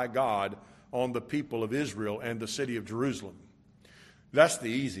decreed by God on the people of Israel and the city of Jerusalem. That's the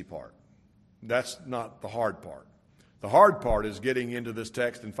easy part. That's not the hard part. The hard part is getting into this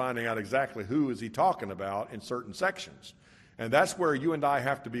text and finding out exactly who is he talking about in certain sections. And that's where you and I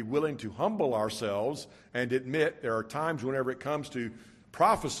have to be willing to humble ourselves and admit there are times whenever it comes to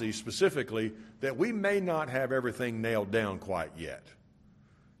prophecy specifically that we may not have everything nailed down quite yet.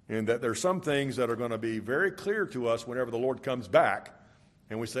 And that there's some things that are going to be very clear to us whenever the Lord comes back.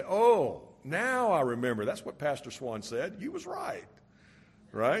 And we say, oh, now I remember. That's what Pastor Swan said. You was right.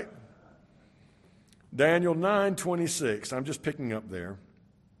 Right? Daniel 9:26, I'm just picking up there.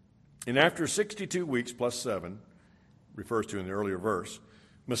 And after 62 weeks plus 7, refers to in the earlier verse,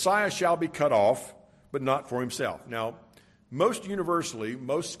 Messiah shall be cut off, but not for himself. Now, most universally,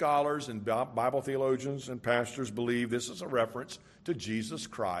 most scholars and Bible theologians and pastors believe this is a reference to Jesus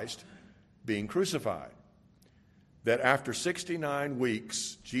Christ being crucified. That after 69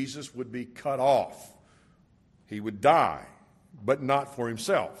 weeks, Jesus would be cut off. He would die, but not for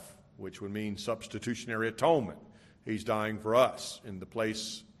himself, which would mean substitutionary atonement. He's dying for us in the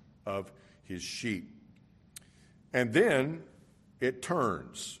place of his sheep. And then it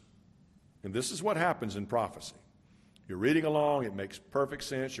turns. And this is what happens in prophecy. You're reading along, it makes perfect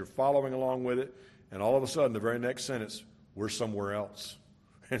sense, you're following along with it, and all of a sudden, the very next sentence, we're somewhere else.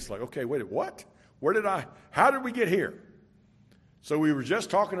 And it's like, okay, wait, what? How did we get here? So we were just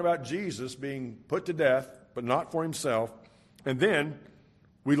talking about Jesus being put to death, but not for himself. And then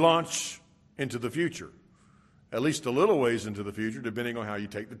we launch into the future, at least a little ways into the future, depending on how you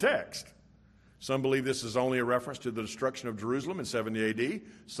take the text. Some believe this is only a reference to the destruction of Jerusalem in 70 AD.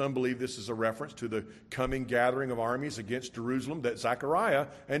 Some believe this is a reference to the coming gathering of armies against Jerusalem that Zechariah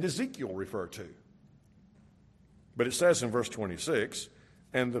and Ezekiel refer to. But it says in verse 26,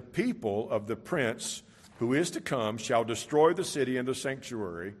 and the people of the prince who is to come shall destroy the city and the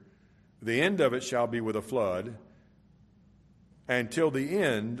sanctuary. The end of it shall be with a flood. And till the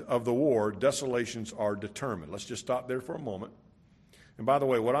end of the war, desolations are determined. Let's just stop there for a moment. And by the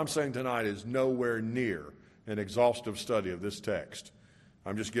way, what I'm saying tonight is nowhere near an exhaustive study of this text.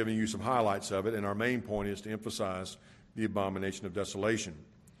 I'm just giving you some highlights of it, and our main point is to emphasize the abomination of desolation.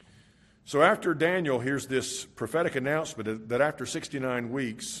 So after Daniel hears this prophetic announcement that after 69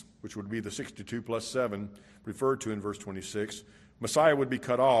 weeks, which would be the 62 plus 7 referred to in verse 26, Messiah would be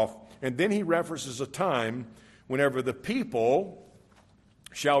cut off. And then he references a time whenever the people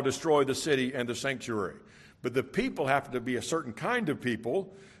shall destroy the city and the sanctuary. But the people have to be a certain kind of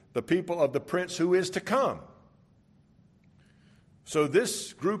people, the people of the prince who is to come. So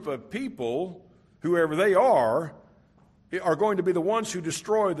this group of people, whoever they are going to be the ones who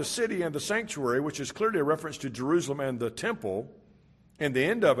destroy the city and the sanctuary, which is clearly a reference to Jerusalem and the temple. And the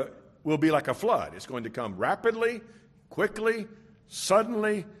end of it will be like a flood. It's going to come rapidly, quickly,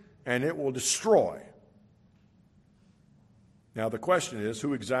 suddenly, and it will destroy. Now the question is,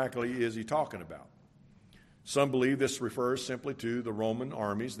 who exactly is he talking about? Some believe this refers simply to the Roman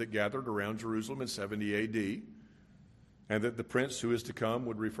armies that gathered around Jerusalem in 70 AD, and that the prince who is to come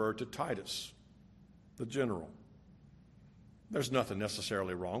would refer to Titus, the general. There's nothing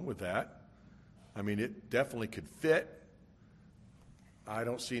necessarily wrong with that. I mean, it definitely could fit. I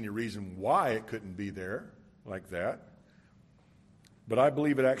don't see any reason why it couldn't be there like that. But I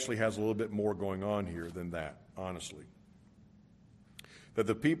believe it actually has a little bit more going on here than that, honestly. That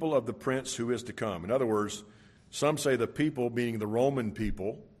the people of the prince who is to come. In other words, some say the people, being the Roman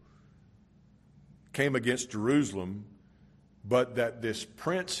people, came against Jerusalem, but that this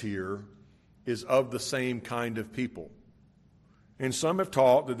prince here is of the same kind of people. And some have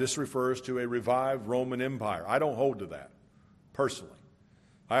taught that this refers to a revived Roman Empire. I don't hold to that, personally.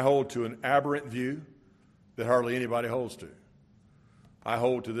 I hold to an aberrant view that hardly anybody holds to. I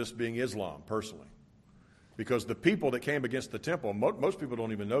hold to this being Islam, personally. Because the people that came against the temple, most people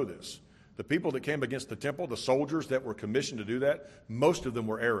don't even know this. The people that came against the temple, the soldiers that were commissioned to do that, most of them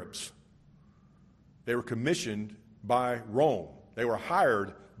were Arabs. They were commissioned by Rome. They were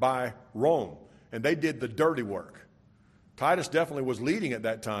hired by Rome. And they did the dirty work. Titus definitely was leading at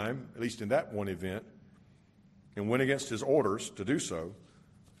that time, at least in that one event, and went against his orders to do so.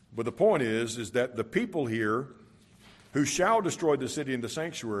 But the point is that the people here who shall destroy the city and the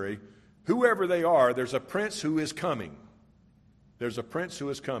sanctuary, whoever they are, there's a prince who is coming. There's a prince who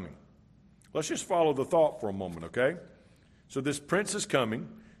is coming. Let's just follow the thought for a moment, okay? So this prince is coming.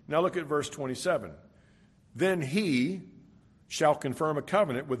 Now look at verse 27. Then he shall confirm a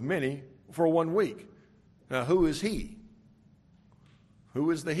covenant with many for 1 week. Now who is he?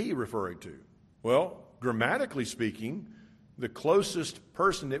 Who is the he referring to? Well, grammatically speaking, the closest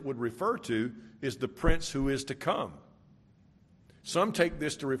person it would refer to is the prince who is to come. Some take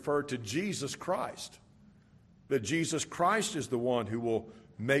this to refer to Jesus Christ, that Jesus Christ is the one who will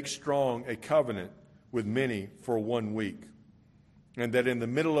make strong a covenant with many for 1 week, and that in the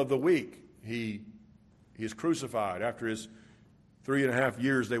middle of the week he is crucified after his 3.5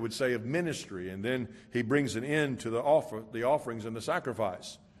 years, they would say, of ministry, and then he brings an end to the offerings and the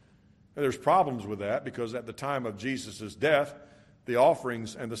sacrifice. And there's problems with that because at the time of Jesus' death, the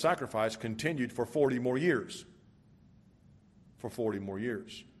offerings and the sacrifice continued for 40 more years. For 40 more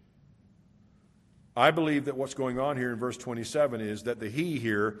years. I believe that what's going on here in verse 27 is that the he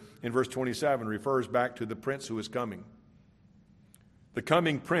here in verse 27 refers back to the prince who is coming. The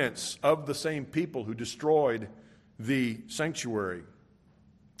coming prince of the same people who destroyed the sanctuary.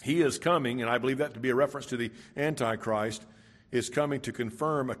 He is coming, and I believe that to be a reference to the Antichrist, is coming to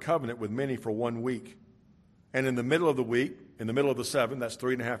confirm a covenant with many for 1 week. And in the middle of the week, in the middle of the 7, that's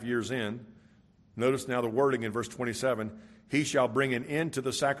 3.5 years in, notice now the wording in verse 27, he shall bring an end to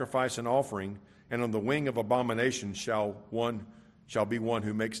the sacrifice and offering, and on the wing of abomination shall be one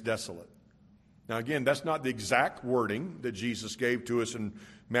who makes desolate. Now again, that's not the exact wording that Jesus gave to us in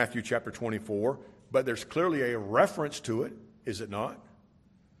Matthew chapter 24, but there's clearly a reference to it, is it not?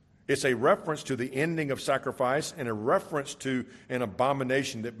 It's a reference to the ending of sacrifice and a reference to an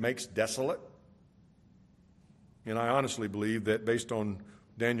abomination that makes desolate. And I honestly believe that based on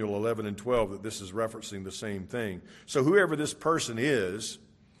Daniel 11 and 12, that this is referencing the same thing. So whoever this person is,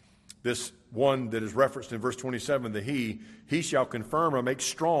 this one that is referenced in verse 27, the he shall confirm or make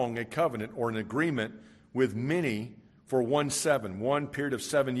strong a covenant or an agreement with many for 1 period of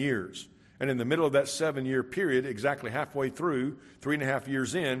 7 years. And in the middle of that 7-year period, exactly halfway through, 3.5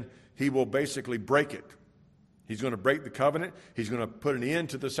 years in, he will basically break it. He's going to break the covenant. He's going to put an end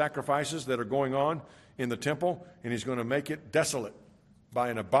to the sacrifices that are going on in the temple, and he's going to make it desolate by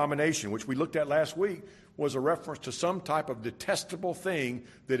an abomination, which we looked at last week, was a reference to some type of detestable thing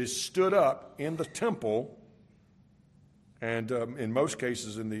that is stood up in the temple, and in most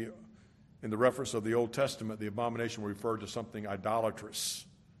cases in the reference of the Old Testament, the abomination referred to something idolatrous.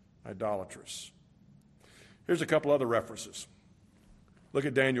 Idolatrous. Here's a couple other references. Look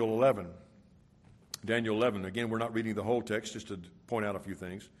at Daniel 11. Daniel 11, again, we're not reading the whole text, just to point out a few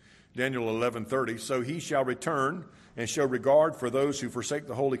things. Daniel 11:30, so he shall return and show regard for those who forsake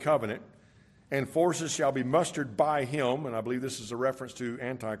the holy covenant, and forces shall be mustered by him, and I believe this is a reference to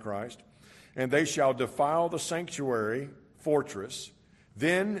Antichrist, and they shall defile the sanctuary fortress.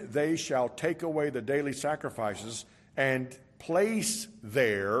 Then they shall take away the daily sacrifices and place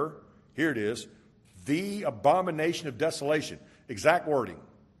there, here it is, the abomination of desolation. Exact wording.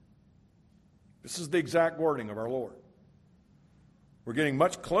 This is the exact wording of our Lord. We're getting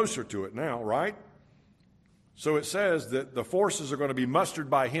much closer to it now, right? So it says that the forces are going to be mustered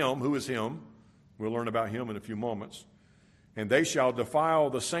by him. Who is him? We'll learn about him in a few moments. And they shall defile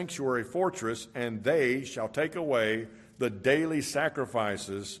the sanctuary fortress, and they shall take away the daily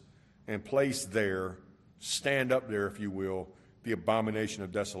sacrifices and place there, stand up there, if you will, the abomination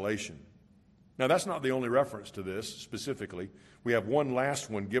of desolation. Now, that's not the only reference to this specifically. We have one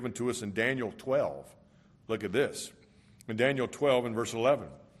last one given to us in Daniel 12. Look at this. In Daniel 12 and verse 11.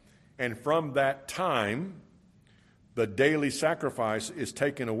 And from that time, the daily sacrifice is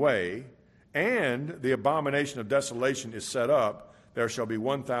taken away, and the abomination of desolation is set up. There shall be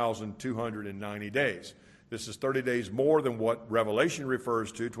 1,290 days. This is 30 days more than what Revelation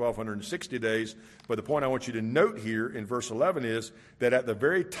refers to, 1,260 days. But the point I want you to note here in verse 11 is that at the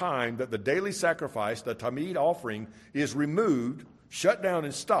very time that the daily sacrifice, the Tamid offering, is removed, shut down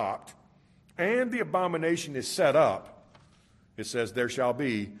and stopped, and the abomination is set up, it says there shall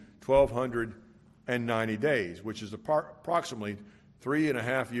be 1,290 days, which is approximately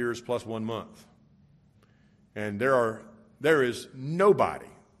 3.5 years plus 1 month. And there is nobody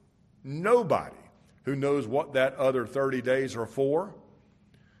who knows what that other 30 days are for,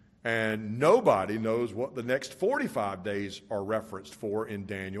 and nobody knows what the next 45 days are referenced for in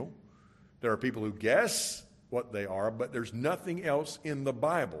Daniel. There are people who guess what they are, but there's nothing else in the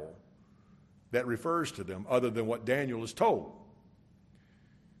Bible that refers to them other than what Daniel is told.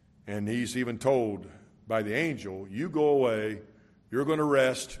 And he's even told by the angel, you go away, you're going to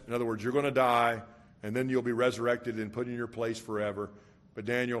rest. In other words, you're going to die, and then you'll be resurrected and put in your place forever. But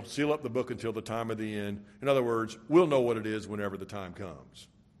Daniel, seal up the book until the time of the end. In other words, we'll know what it is whenever the time comes.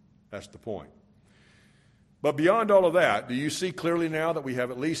 That's the point. But beyond all of that, do you see clearly now that we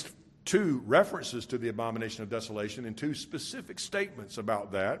have at least 2 references to the abomination of desolation and 2 specific statements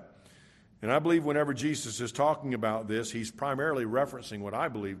about that? And I believe whenever Jesus is talking about this, he's primarily referencing what I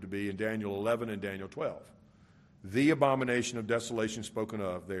believe to be in Daniel 11 and Daniel 12. The abomination of desolation spoken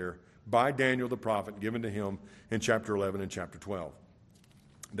of there by Daniel the prophet, given to him in chapter 11 and chapter 12.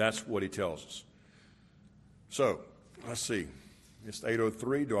 That's what he tells us. So, let's see. It's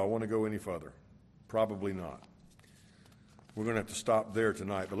 8:03. Do I want to go any further? Probably not. We're going to have to stop there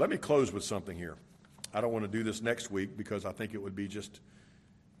tonight. But let me close with something here. I don't want to do this next week because I think it would be just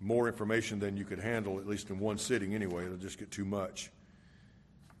more information than you could handle, at least in one sitting anyway. It'll just get too much.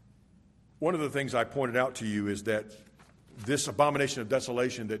 One of the things I pointed out to you is that this abomination of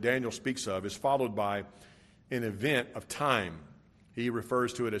desolation that Daniel speaks of is followed by an event of time. He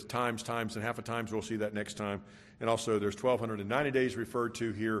refers to it as times, and half a times. We'll see that next time. And also there's 1,290 days referred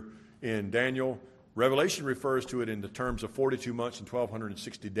to here in Daniel. Revelation refers to it in the terms of 42 months and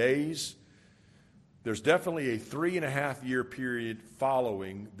 1,260 days. There's definitely a 3.5 year period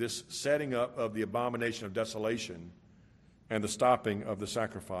following this setting up of the abomination of desolation and the stopping of the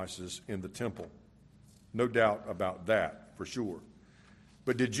sacrifices in the temple. No doubt about that, for sure.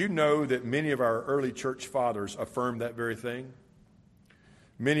 But did you know that many of our early church fathers affirmed that very thing?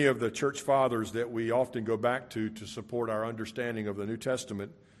 Many of the church fathers that we often go back to support our understanding of the New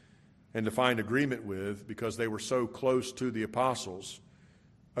Testament and to find agreement with, because they were so close to the apostles,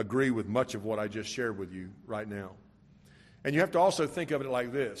 agree with much of what I just shared with you right now. And you have to also think of it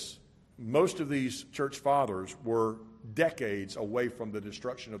like this. Most of these church fathers were decades away from the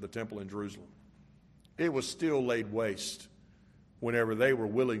destruction of the temple in Jerusalem. It was still laid waste whenever they were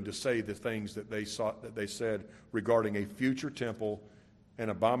willing to say the things that they said regarding a future temple, an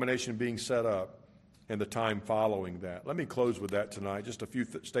abomination being set up, and the time following that. Let me close with that tonight, just a few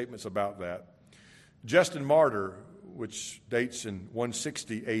statements about that. Justin Martyr, which dates in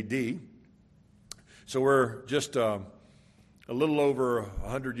 160 A.D., so we're just a little over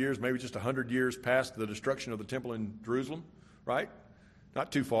 100 years, maybe just 100 years past the destruction of the temple in Jerusalem, right?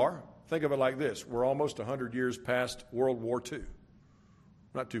 Not too far. Think of it like this. We're almost 100 years past World War II.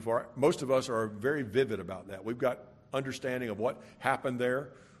 Not too far. Most of us are very vivid about that. We've got understanding of what happened there.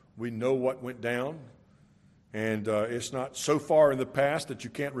 We know what went down. And it's not so far in the past that you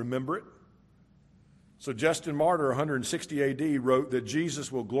can't remember it. So Justin Martyr, 160 A.D., wrote that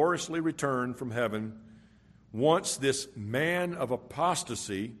Jesus will gloriously return from heaven once this man of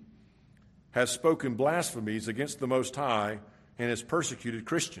apostasy has spoken blasphemies against the Most High and has persecuted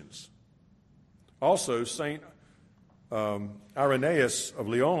Christians. Also, St. Irenaeus of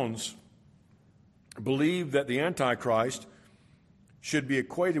Lyons believed that the Antichrist should be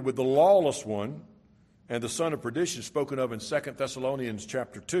equated with the lawless one and the son of perdition spoken of in 2 Thessalonians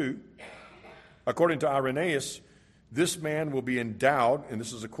chapter 2. According to Irenaeus, this man will be endowed, and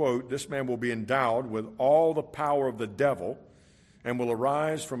this is a quote, this man will be endowed with all the power of the devil and will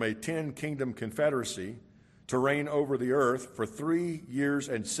arise from a 10-kingdom confederacy to reign over the earth for 3 years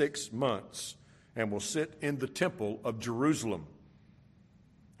and 6 months, and will sit in the temple of Jerusalem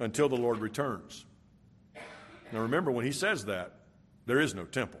until the Lord returns. Now remember, when he says that, there is no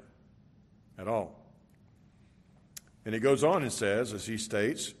temple at all. And he goes on and says, as he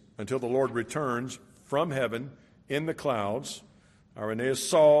states, until the Lord returns from heaven in the clouds. Irenaeus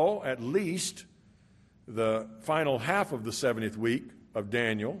saw at least the final half of the 70th week of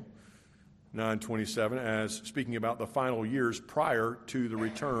Daniel 9:27 as speaking about the final years prior to the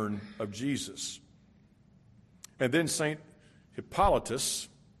return of Jesus. And then St. Hippolytus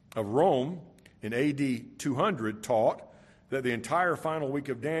of Rome in A.D. 200 taught that the entire final week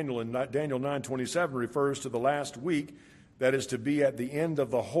of Daniel in Daniel 9:27 refers to the last week that is to be at the end of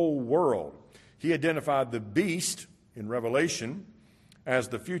the whole world. He identified the beast in Revelation as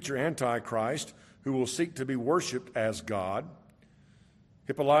the future Antichrist who will seek to be worshipped as God.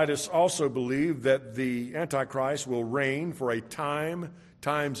 Hippolytus also believed that the Antichrist will reign for a time,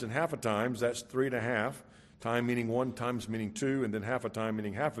 times and half a times, that's 3.5, time meaning 1, times meaning 2, and then half a time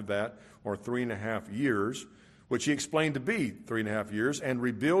meaning half of that, or 3.5 years, which he explained to be 3.5 years, and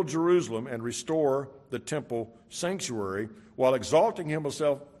rebuild Jerusalem and restore the temple sanctuary while exalting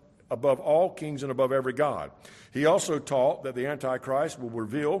himself above all kings and above every god. He also taught that the Antichrist will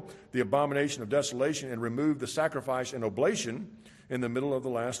reveal the abomination of desolation and remove the sacrifice and oblation in the middle of the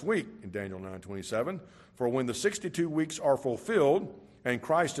last week in Daniel 9:27. For when the 62 weeks are fulfilled and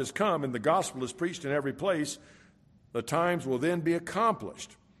Christ has come and the gospel is preached in every place, the times will then be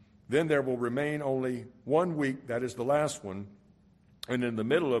accomplished. Then there will remain only 1 week, that is the last one, and in the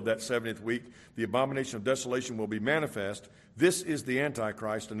middle of that 70th week, the abomination of desolation will be manifest. This is the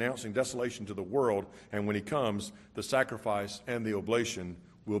Antichrist announcing desolation to the world, and when he comes, the sacrifice and the oblation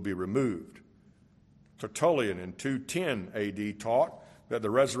will be removed. Tertullian in 210 A.D. taught that the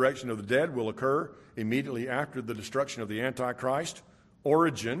resurrection of the dead will occur immediately after the destruction of the Antichrist.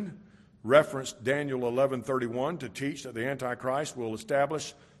 Origen referenced Daniel 11:31 to teach that the Antichrist will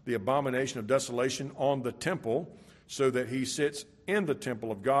establish the abomination of desolation on the temple so that he sits in the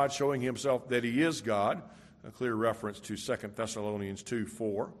temple of God, showing himself that he is God, a clear reference to 2 Thessalonians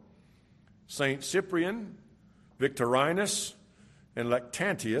 2:4. St. Cyprian, Victorinus, and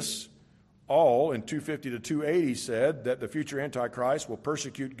Lactantius, all in 250 to 280, said that the future Antichrist will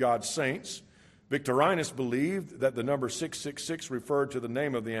persecute God's saints. Victorinus believed that the number 666 referred to the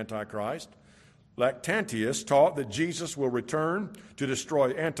name of the Antichrist. Lactantius taught that Jesus will return to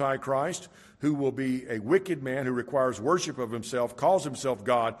destroy Antichrist, who will be a wicked man who requires worship of himself, calls himself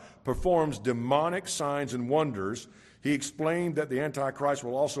God, performs demonic signs and wonders. He explained that the Antichrist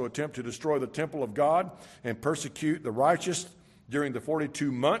will also attempt to destroy the temple of God and persecute the righteous during the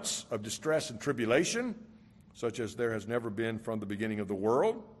 42 months of distress and tribulation, such as there has never been from the beginning of the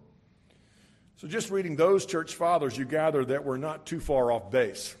world. So just reading those church fathers, you gather that we're not too far off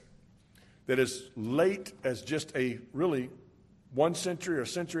base. That as late as just a really 1 century or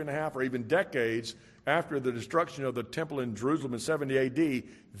century and a half or even decades after the destruction of the temple in Jerusalem in 70 A.D.,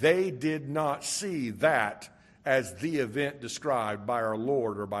 they did not see that as the event described by our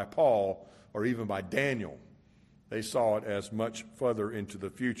Lord or by Paul or even by Daniel. They saw it as much further into the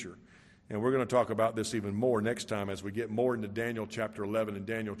future. And we're going to talk about this even more next time as we get more into Daniel chapter 11 and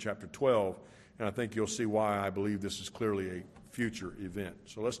Daniel chapter 12. And I think you'll see why I believe this is clearly a future event.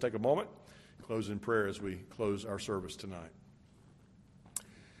 So let's take a moment, close in prayer as we close our service tonight.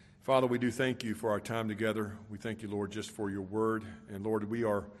 Father, we do thank you for our time together. We thank you, Lord, just for your word. And Lord, we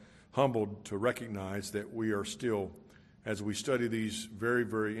are humbled to recognize that we are still, as we study these very,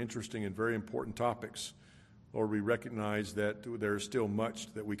 very interesting and very important topics, Lord, we recognize that there is still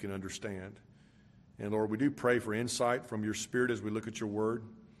much that we can understand. And Lord, we do pray for insight from your Spirit as we look at your word.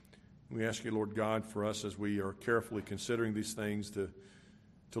 We ask you, Lord God, for us as we are carefully considering these things to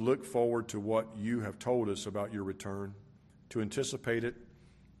look forward to what you have told us about your return, to anticipate it,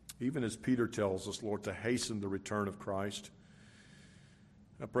 even as Peter tells us, Lord, to hasten the return of Christ.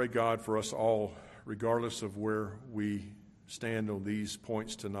 I pray, God, for us all, regardless of where we stand on these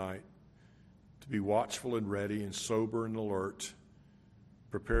points tonight, to be watchful and ready and sober and alert,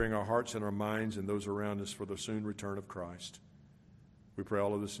 preparing our hearts and our minds and those around us for the soon return of Christ. We pray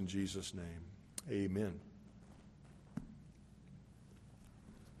all of this in Jesus' name. Amen.